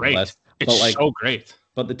long down the list. It's so great.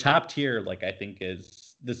 But the top tier, I think,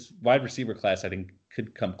 is this wide receiver class. I think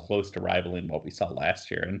could come close to rivaling what we saw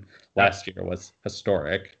last year, and last year was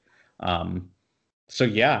historic. So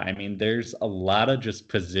yeah, I mean, there's a lot of just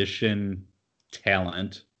position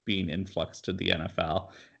talent being influxed to the NFL,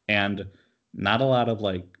 and not a lot of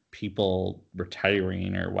people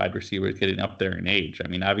retiring or wide receivers getting up there in age. I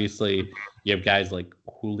mean, obviously you have guys like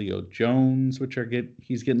Julio Jones,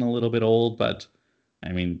 he's getting a little bit old, but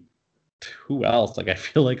I mean, who else? I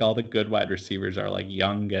feel like all the good wide receivers are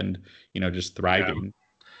young and, just thriving. Yeah.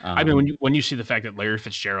 I mean, when you see the fact that Larry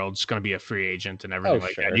Fitzgerald's going to be a free agent and everything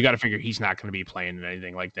that, you got to figure he's not going to be playing in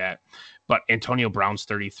anything like that. But Antonio Brown's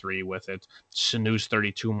 33 with it. Sanu's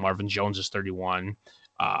 32. Marvin Jones is 31.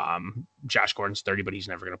 Josh Gordon's 30, but he's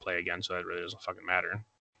never going to play again, so that really doesn't fucking matter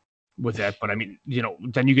with that. But I mean,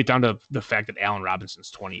 then you get down to the fact that Allen Robinson's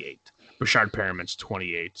 28. Brashard Perriman's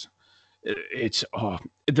 28.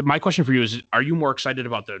 My question for you is, are you more excited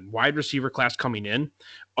about the wide receiver class coming in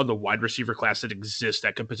or the wide receiver class that exists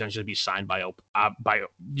that could potentially be signed by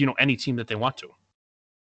any team that they want to?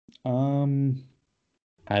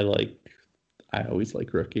 I always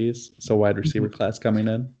like rookies. So wide receiver class coming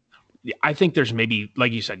in. I think there's maybe,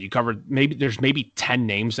 like you said, there's maybe 10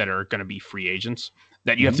 names that are going to be free agents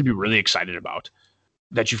that you have to be really excited about.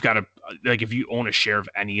 That you've got to, like, if you own a share of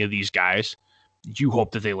any of these guys, you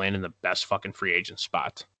hope that they land in the best fucking free agent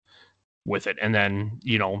spot with it. And then,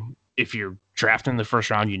 if you're drafting in the first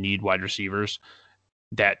round, you need wide receivers,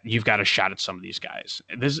 that you've got a shot at some of these guys.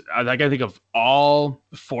 This, like, I think of all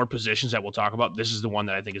 4 positions that we'll talk about, this is the one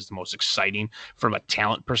that I think is the most exciting from a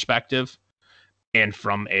talent perspective and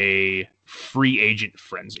from a free agent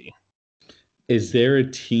frenzy. Is there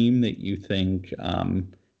a team that you think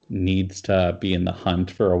needs to be in the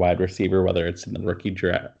hunt for a wide receiver, whether it's in the rookie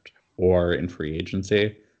draft or in free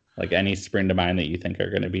agency? Like, any spring to mind that you think are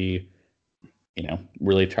going to be,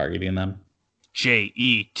 really targeting them?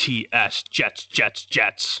 Jets,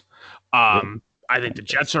 Jets. I think the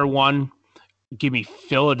Jets are 1. Give me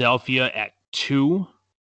Philadelphia at 2.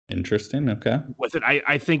 Interesting. Okay. With it,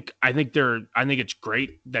 I think it's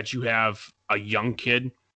great that you have a young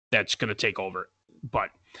kid that's going to take over, but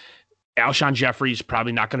Alshon Jeffrey's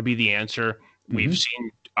probably not going to be the answer. We've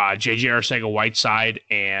seen JJ Arcega-Whiteside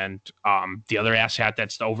and the other asshat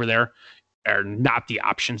that's over there are not the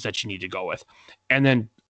options that you need to go with. And then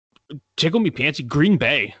tickle me pantsy, Green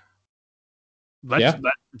Bay.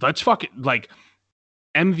 Let's fuck it. Like,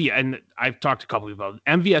 MV, and I've talked to a couple of people about it.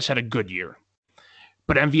 MVS had a good year,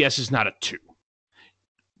 but MVS is not a 2.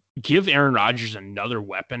 Give Aaron Rodgers another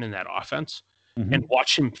weapon in that offense and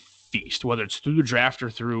watch him feast, whether it's through the draft or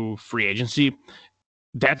through free agency.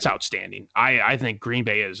 That's outstanding. I think Green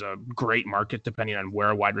Bay is a great market, depending on where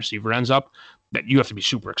a wide receiver ends up, that you have to be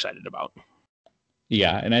super excited about.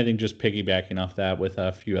 Yeah, and I think just piggybacking off that with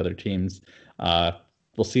a few other teams,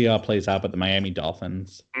 we'll see how it plays out. But the Miami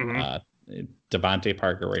Dolphins, Devontae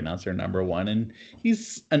Parker right now is their number 1, and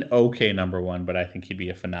he's an okay number 1, but I think he'd be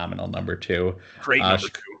a phenomenal number 2. Great number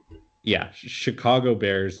 2. Yeah, Chicago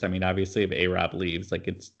Bears. I mean, obviously, if A-Rob leaves, like,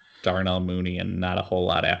 it's Darnell Mooney and not a whole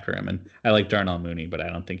lot after him. And I like Darnell Mooney, but I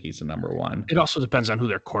don't think he's the number 1. It also depends on who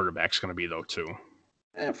their quarterback's going to be, though, too.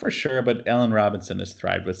 For sure, but Allen Robinson has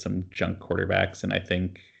thrived with some junk quarterbacks, and I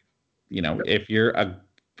think, if you have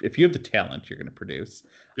the talent, you're going to produce.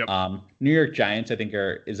 Yep. New York Giants, I think,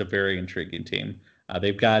 is a very intriguing team.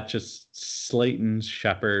 They've got just Slayton,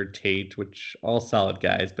 Shepard, Tate, which all solid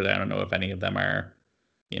guys, but I don't know if any of them are,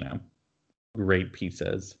 great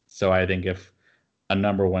pieces. So I think if a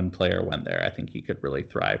number 1 player went there, I think he could really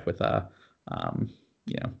thrive with the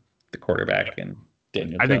quarterback and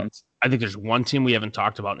Daniel Jones. I think there's one team we haven't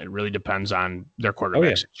talked about, and it really depends on their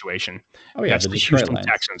quarterback situation. Oh, yeah, that's the Houston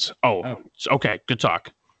Texans. Okay, good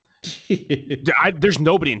talk. There's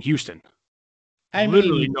nobody in Houston.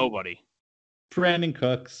 Literally nobody. Brandon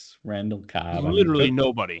Cooks, Randall Cobb.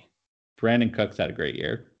 Nobody. Brandon Cooks had a great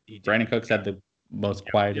year. Brandon Cooks had the most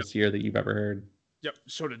quietest year that you've ever heard. Yep.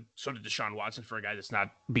 So did Deshaun Watson, for a guy that's not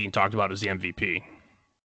being talked about as the MVP.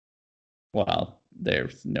 Well,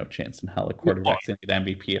 there's no chance in hell a quarterback's going to get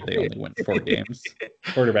MVP if they only win 4 games.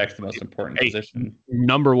 Quarterback's the most important position.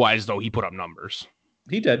 Number-wise, though, he put up numbers.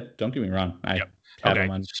 He did. Don't get me wrong. I had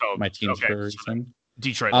him on my teams for a reason.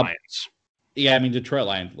 Detroit Lions. Yeah, I mean, Detroit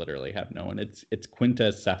Lions literally have no one. It's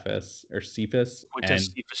Quintus Cephas or Cephas. Quintus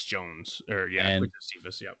Cephas Jones. Quintus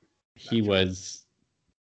Cephas, yep. He was,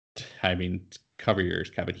 cover yours,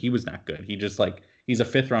 Kevin. He was not good. He just he's a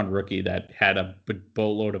 5th-round rookie that had a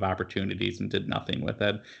boatload of opportunities and did nothing with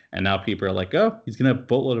it. And now people are like, oh, he's going to have a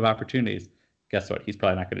boatload of opportunities. Guess what? He's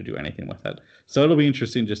probably not going to do anything with it. So it'll be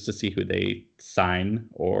interesting just to see who they sign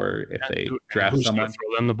or if they draft someone. Who's going to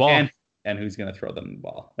throw them the ball. And who's going to throw them the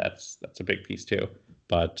ball. That's a big piece too.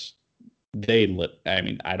 But I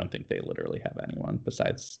don't think they literally have anyone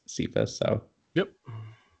besides Cephas. So. Yep.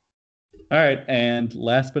 All right, and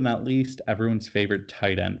last but not least, everyone's favorite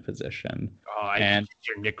tight end position. I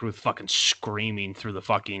hear Nick Ruth fucking screaming through the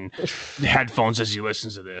fucking headphones as he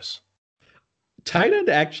listens to this. Tight end,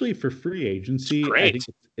 actually, for free agency, I think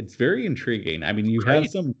it's very intriguing. I mean, you have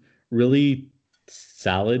some really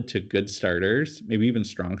solid to good starters, maybe even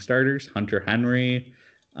strong starters. Hunter Henry,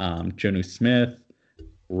 Jonnu Smith,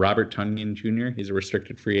 Robert Tonyan Jr. He's a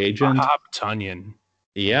restricted free agent. Tonyan.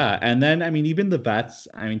 Yeah, and then, even the vets,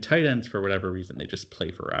 tight ends, for whatever reason, they just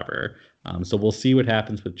play forever. So we'll see what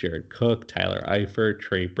happens with Jared Cook, Tyler Eifert,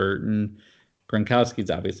 Trey Burton.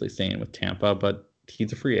 Gronkowski's obviously staying with Tampa, but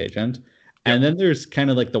he's a free agent. Yep. And then there's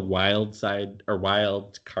kind of the wild side or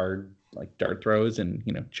wild card, dart throws and,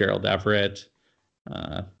 Gerald Everett,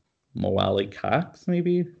 Moali Cox,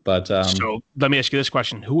 maybe. But so let me ask you this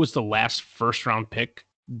question. Who was the last first-round pick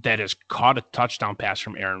that has caught a touchdown pass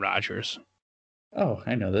from Aaron Rodgers? Oh,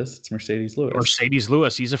 I know this. It's Mercedes Lewis. Mercedes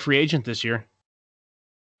Lewis. He's a free agent this year.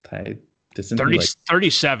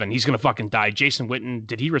 37. He's going to fucking die. Jason Witten,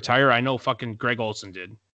 did he retire? I know fucking Greg Olsen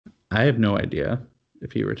did. I have no idea.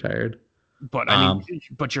 if he retired. But I mean,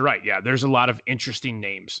 but you're right. Yeah, there's a lot of interesting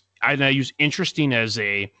names. I use interesting as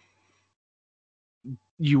a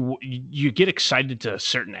you get excited to a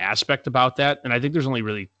certain aspect about that, and I think there's only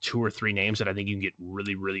really 2 or 3 names that I think you can get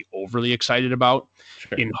really, really overly excited about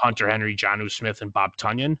in Hunter Henry, Jonnu Smith, and Bob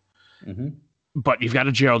Tunyon. Mm-hmm. But you've got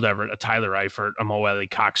a Gerald Everett, a Tyler Eifert, a Mo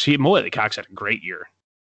Cox. Mo Cox had a great year.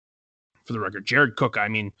 For the record, Jared Cook, I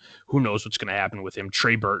mean, who knows what's going to happen with him?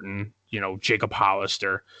 Trey Burton, Jacob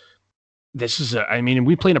Hollister. This is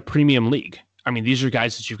we play in a premium league. I mean, these are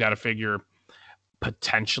guys that you've got to figure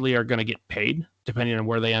potentially are going to get paid depending on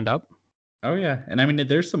where they end up. Oh yeah. And I mean,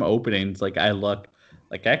 there's some openings. Like I look,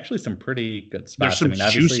 like actually some pretty good spots. There's some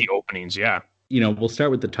juicy openings. Yeah. We'll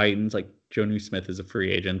start with the Titans. Like Jonnu Smith is a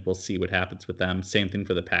free agent. We'll see what happens with them. Same thing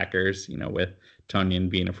for the Packers, with Tunyon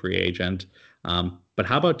being a free agent. But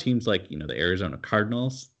how about teams like, the Arizona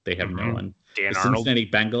Cardinals? They have no one. Dan the Arnold. Cincinnati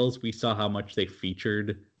Bengals, we saw how much they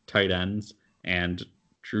featured tight ends, and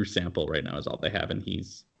Drew Sample right now is all they have, and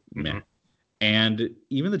he's meh. And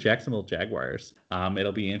even the Jacksonville Jaguars,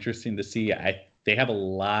 it'll be interesting to see. They have a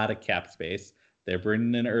lot of cap space. They're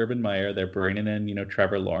bringing in Urban Meyer. They're bringing in,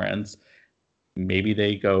 Trevor Lawrence. Maybe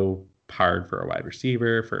they go hard for a wide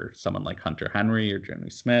receiver for someone like Hunter Henry or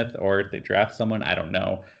Jonnu Smith, or if they draft someone, I don't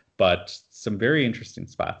know. But some very interesting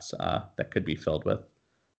spots that could be filled with,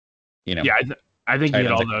 Yeah, I think you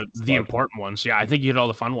hit all the important ones. Yeah, I think you hit all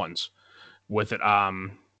the fun ones with it.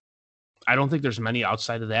 I don't think there's many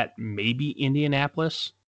outside of that. Maybe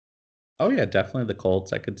Indianapolis. Oh yeah, definitely the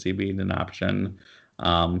Colts. I could see being an option.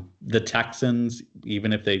 The Texans,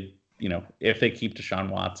 even if they, if they keep Deshaun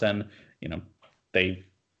Watson,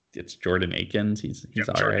 it's Jordan Akins. He's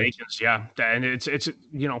all Jordan right. Akins, yeah, and it's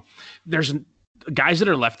there's guys that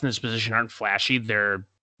are left in this position aren't flashy. They're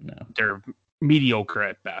mediocre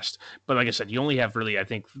at best. But like I said, you only have really, I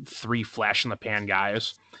think, 3 flash in the pan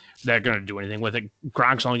guys that are going to do anything with it.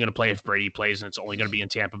 Gronk's only going to play if Brady plays, and it's only going to be in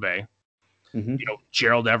Tampa Bay. Mm-hmm.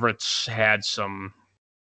 Gerald Everett's had some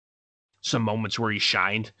moments where he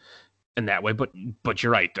shined in that way, but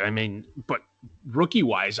you're right. I mean, but rookie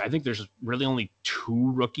wise, I think there's really only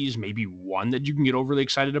 2 rookies, maybe 1 that you can get overly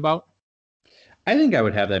excited about. I think I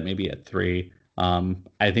would have that maybe at 3.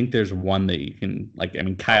 I think there's one that you can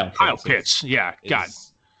Kyle Pitts. Yeah. God.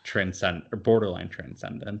 Borderline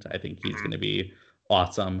transcendent. I think he's going to be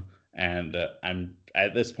awesome. And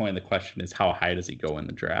at this point, the question is how high does he go in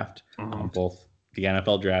the draft? Both the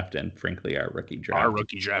NFL draft and frankly, our rookie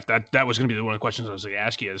draft. That was going to be one of the questions I was going to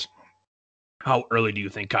ask you is how early do you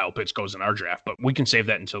think Kyle Pitts goes in our draft? But we can save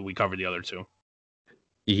that until we cover the other 2.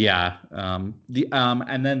 Yeah. And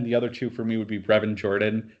then the other 2 for me would be Brevin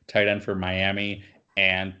Jordan, tight end for Miami,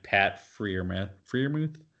 and Pat Freiermuth.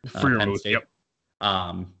 Yep.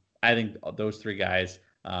 I think those 3 guys.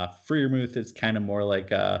 Freiermuth is kind of more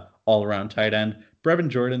like a all-around tight end. Brevin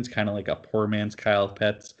Jordan's kind of like a poor man's Kyle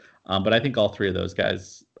Pitts. But I think all 3 of those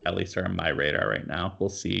guys at least are on my radar right now. We'll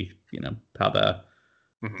see, how the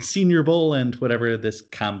Senior Bowl and whatever this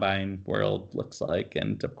combine world looks like,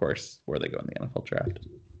 and of course where they go in the NFL draft.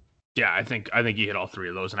 Yeah, I think you hit all 3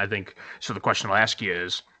 of those, and I think so. The question I'll ask you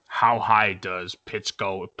is, how high does Pitts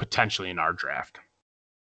go potentially in our draft?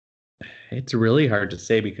 It's really hard to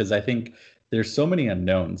say because I think there's so many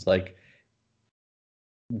unknowns. Like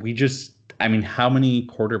how many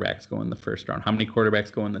quarterbacks go in the first round? How many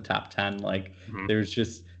quarterbacks go in the top 10? Like there's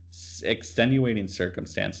just extenuating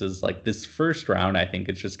circumstances. Like this first round, I think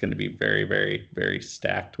it's just going to be very, very, very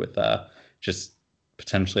stacked with just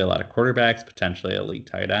potentially a lot of quarterbacks, potentially elite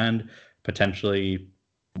tight end, potentially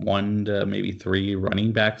 1 to maybe 3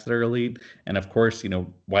 running backs that are elite. And of course,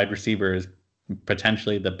 wide receiver is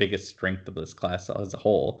potentially the biggest strength of this class as a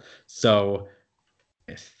whole. So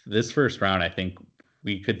this first round, I think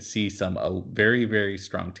we could see a very, very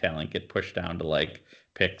strong talent get pushed down to like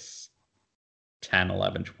picks 10,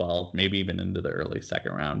 11, 12, maybe even into the early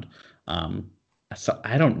second round. So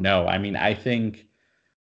I don't know. I mean, I think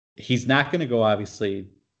he's not going to go obviously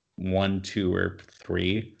 1, 2, or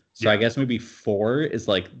 3. So I guess maybe 4 is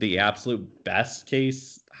like the absolute best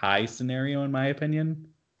case high scenario in my opinion.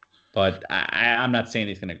 But I'm not saying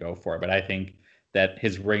he's going to go for it, but I think that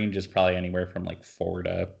his range is probably anywhere from like 4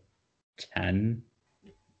 to 10.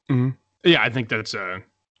 Mm-hmm. Yeah, I think that's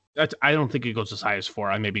I don't think it goes as high as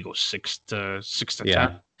 4. I maybe go 6 to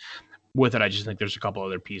 10. With it, I just think there's a couple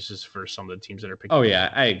other pieces for some of the teams that are picking. Oh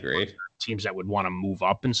yeah, I agree. Teams that would want to move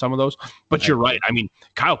up in some of those. But you're right. I mean,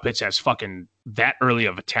 Kyle Pitts has fucking that early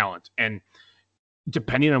of a talent, and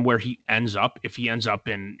depending on where he ends up, if he ends up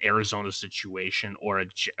in Arizona situation or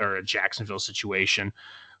a Jacksonville situation,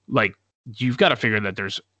 like you've got to figure that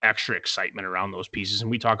there's extra excitement around those pieces.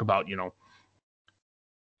 And we talk about,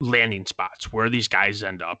 landing spots, where these guys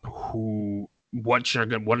end up, what's going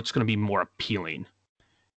to be more appealing.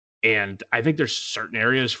 And I think there's certain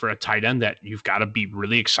areas for a tight end that you've got to be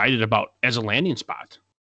really excited about as a landing spot.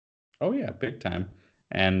 Oh yeah, big time.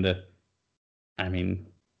 And I mean,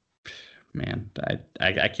 man,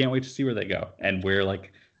 I can't wait to see where they go. And we're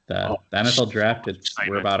like the NFL draft.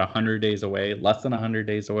 We're about 100 days away, less than 100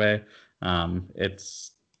 days away. It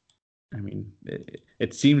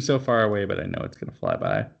seems so far away, but I know it's going to fly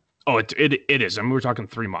by. Oh, it is. I mean, we're talking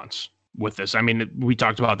 3 months with this. I mean, we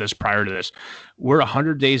talked about this prior to this. We're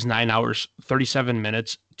 100 days, 9 hours, 37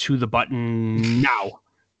 minutes to the button now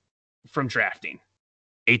from drafting.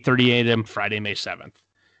 8:30 a.m. Friday, May 7th.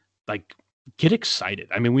 Like, get excited.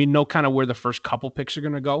 I mean, we know kind of where the first couple picks are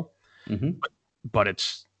going to go, but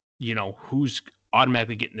it's, who's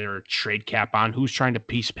automatically getting their trade cap on, who's trying to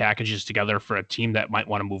piece packages together for a team that might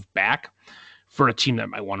want to move back, for a team that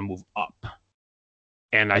might want to move up.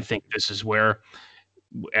 And I think this is where,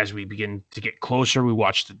 as we begin to get closer, we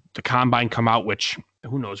watch the combine come out, which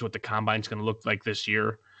who knows what the combine's going to look like this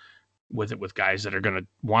year with guys that are going to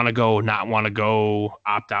want to go, not want to go,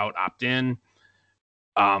 opt out, opt in.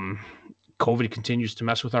 COVID continues to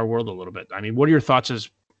mess with our world a little bit. I mean, what are your thoughts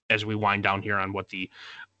as we wind down here on what the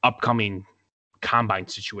upcoming combine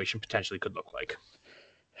situation potentially could look like?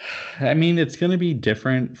 I mean, it's going to be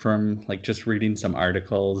different from like just reading some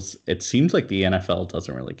articles. It seems like the NFL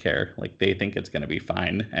doesn't really care. Like they think it's going to be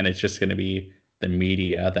fine. And it's just going to be the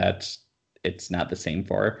media that it's not the same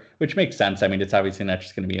for, which makes sense. I mean, it's obviously not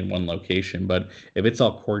just going to be in one location, but if it's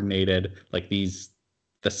all coordinated, like the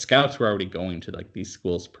scouts were already going to like these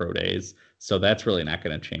schools' pro days. So that's really not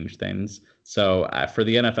going to change things. So for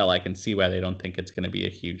the NFL, I can see why they don't think it's going to be a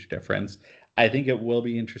huge difference. I think it will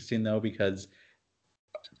be interesting though, because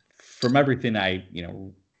from everything I,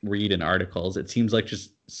 read in articles, it seems like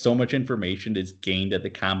just so much information is gained at the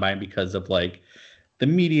combine because of like the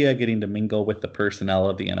media getting to mingle with the personnel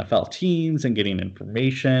of the NFL teams and getting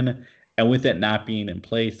information. And with it not being in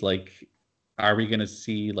place, like, are we going to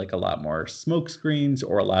see like a lot more smoke screens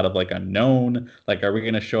or a lot of like unknown? Like, are we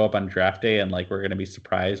going to show up on draft day and like we're going to be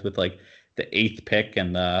surprised with like the 8th pick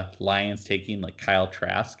and the Lions taking like Kyle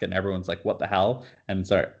Trask and everyone's like, what the hell? And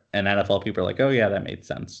NFL people are like, oh yeah, that made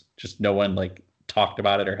sense. Just no one like talked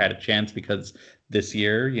about it or had a chance because this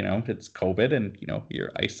year, it's COVID and,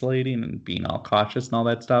 you're isolating and being all cautious and all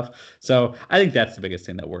that stuff. So I think that's the biggest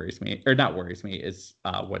thing that worries me, or not worries me, is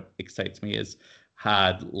what excites me is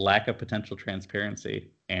lack of potential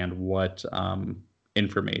transparency and what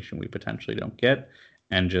information we potentially don't get,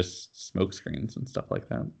 and just smoke screens and stuff like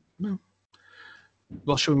that.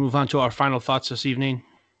 Well, should we move on to our final thoughts this evening?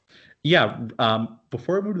 Yeah.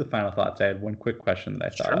 Before I move to the final thoughts, I had one quick question that I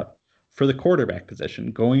thought of. For the quarterback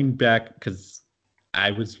position, going back, because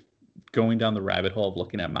I was going down the rabbit hole of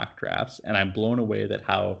looking at mock drafts, and I'm blown away that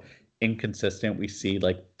how inconsistent we see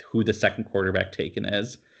like who the second quarterback taken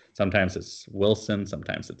is. Sometimes it's Wilson,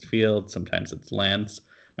 sometimes it's Fields, sometimes it's Lance.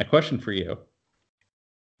 My question for you,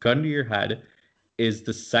 gun to your head, is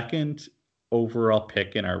the second overall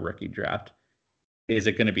pick in our rookie draft, is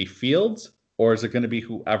it going to be Fields or is it going to be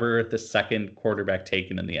whoever the second quarterback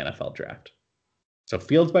taken in the NFL draft? So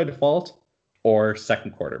Fields by default or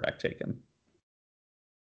second quarterback taken?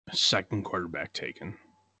 Second quarterback taken.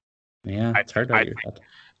 Yeah, it's hard to argue that.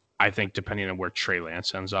 I think depending on where Trey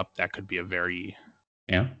Lance ends up, that could be a very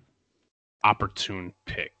opportune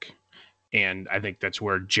pick. And I think that's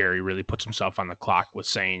where Jerry really puts himself on the clock with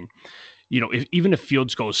saying, even if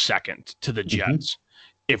Fields goes second to the Jets,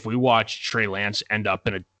 if we watch Trey Lance end up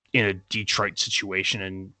in a Detroit situation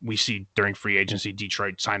and we see during free agency,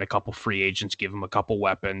 Detroit sign a couple free agents, give him a couple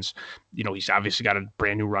weapons, he's obviously got a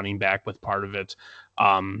brand new running back with part of it.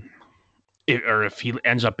 If he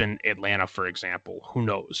ends up in Atlanta, for example, who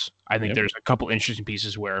knows? I think there's a couple interesting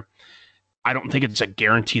pieces where I don't think it's a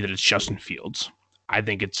guarantee that it's Justin Fields. I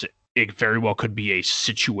think it very well could be a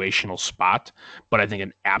situational spot, but I think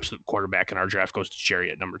an absolute quarterback in our draft goes to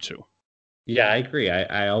Jerry at number 2. Yeah, I agree.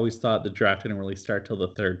 I always thought the draft didn't really start till the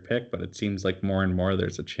 3rd pick, but it seems like more and more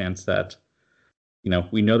there's a chance that,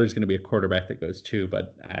 we know there's going to be a quarterback that goes 2,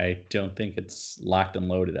 but I don't think it's locked and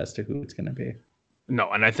loaded as to who it's going to be. No,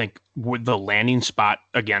 and I think with the landing spot,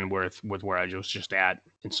 again, with where I was just at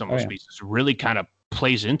in some of those pieces, really kind of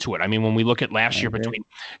plays into it. I mean, when we look at last year between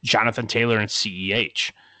Jonathan Taylor and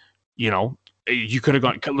CEH, you could have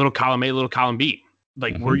gone little column A, little column B.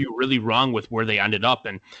 Like, were you really wrong with where they ended up?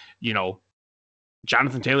 And,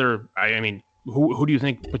 Jonathan Taylor, I mean, who do you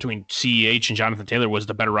think between CEH and Jonathan Taylor was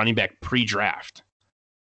the better running back pre-draft?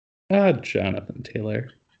 Jonathan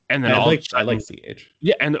Taylor. And then I all of a like sudden, CH.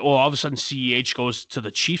 yeah, and well, all of a sudden CEH goes to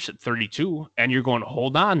the Chiefs at 32, and you're going,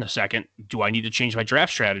 hold on a second, do I need to change my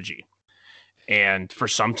draft strategy? And for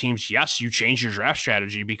some teams, yes, you change your draft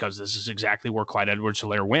strategy because this is exactly where Clyde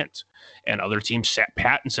Edwards-Helaire went. And other teams sat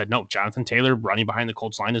pat and said, no, Jonathan Taylor running behind the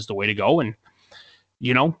Colts line is the way to go. And,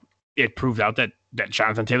 you know, it proved out that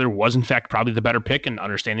Jonathan Taylor was, in fact, probably the better pick, and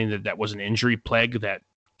understanding that that was an injury plague that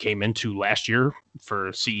came into last year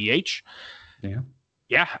for CEH. Yeah.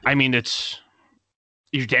 Yeah, I mean,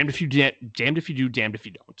 you're damned if you do, damned if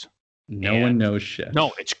you don't. No one knows shit.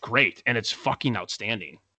 No, it's great, and it's fucking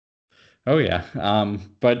outstanding. Oh, yeah.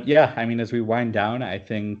 But yeah, I mean, as we wind down, I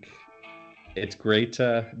think it's great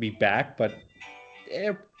to be back, but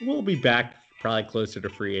we'll be back probably closer to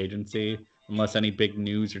free agency unless any big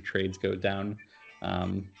news or trades go down.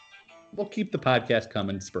 We'll keep the podcast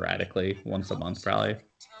coming sporadically, once a month probably.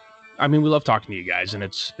 I mean, we love talking to you guys, and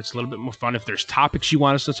it's a little bit more fun if there's topics you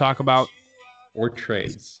want us to talk about. Or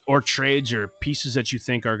trades. Or pieces that you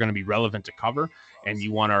think are going to be relevant to cover, and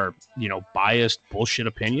you want our, biased bullshit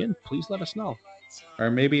opinion, please let us know. Or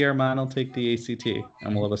maybe Armand will take the ACT,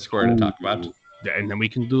 and we'll have a score to talk about. And then we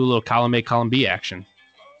can do a little column A, column B action.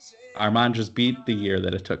 Armand just beat the year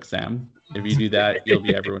that it took Sam. If you do that, you'll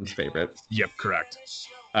be everyone's favorite. Yep, correct.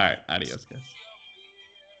 All right, adios, guys.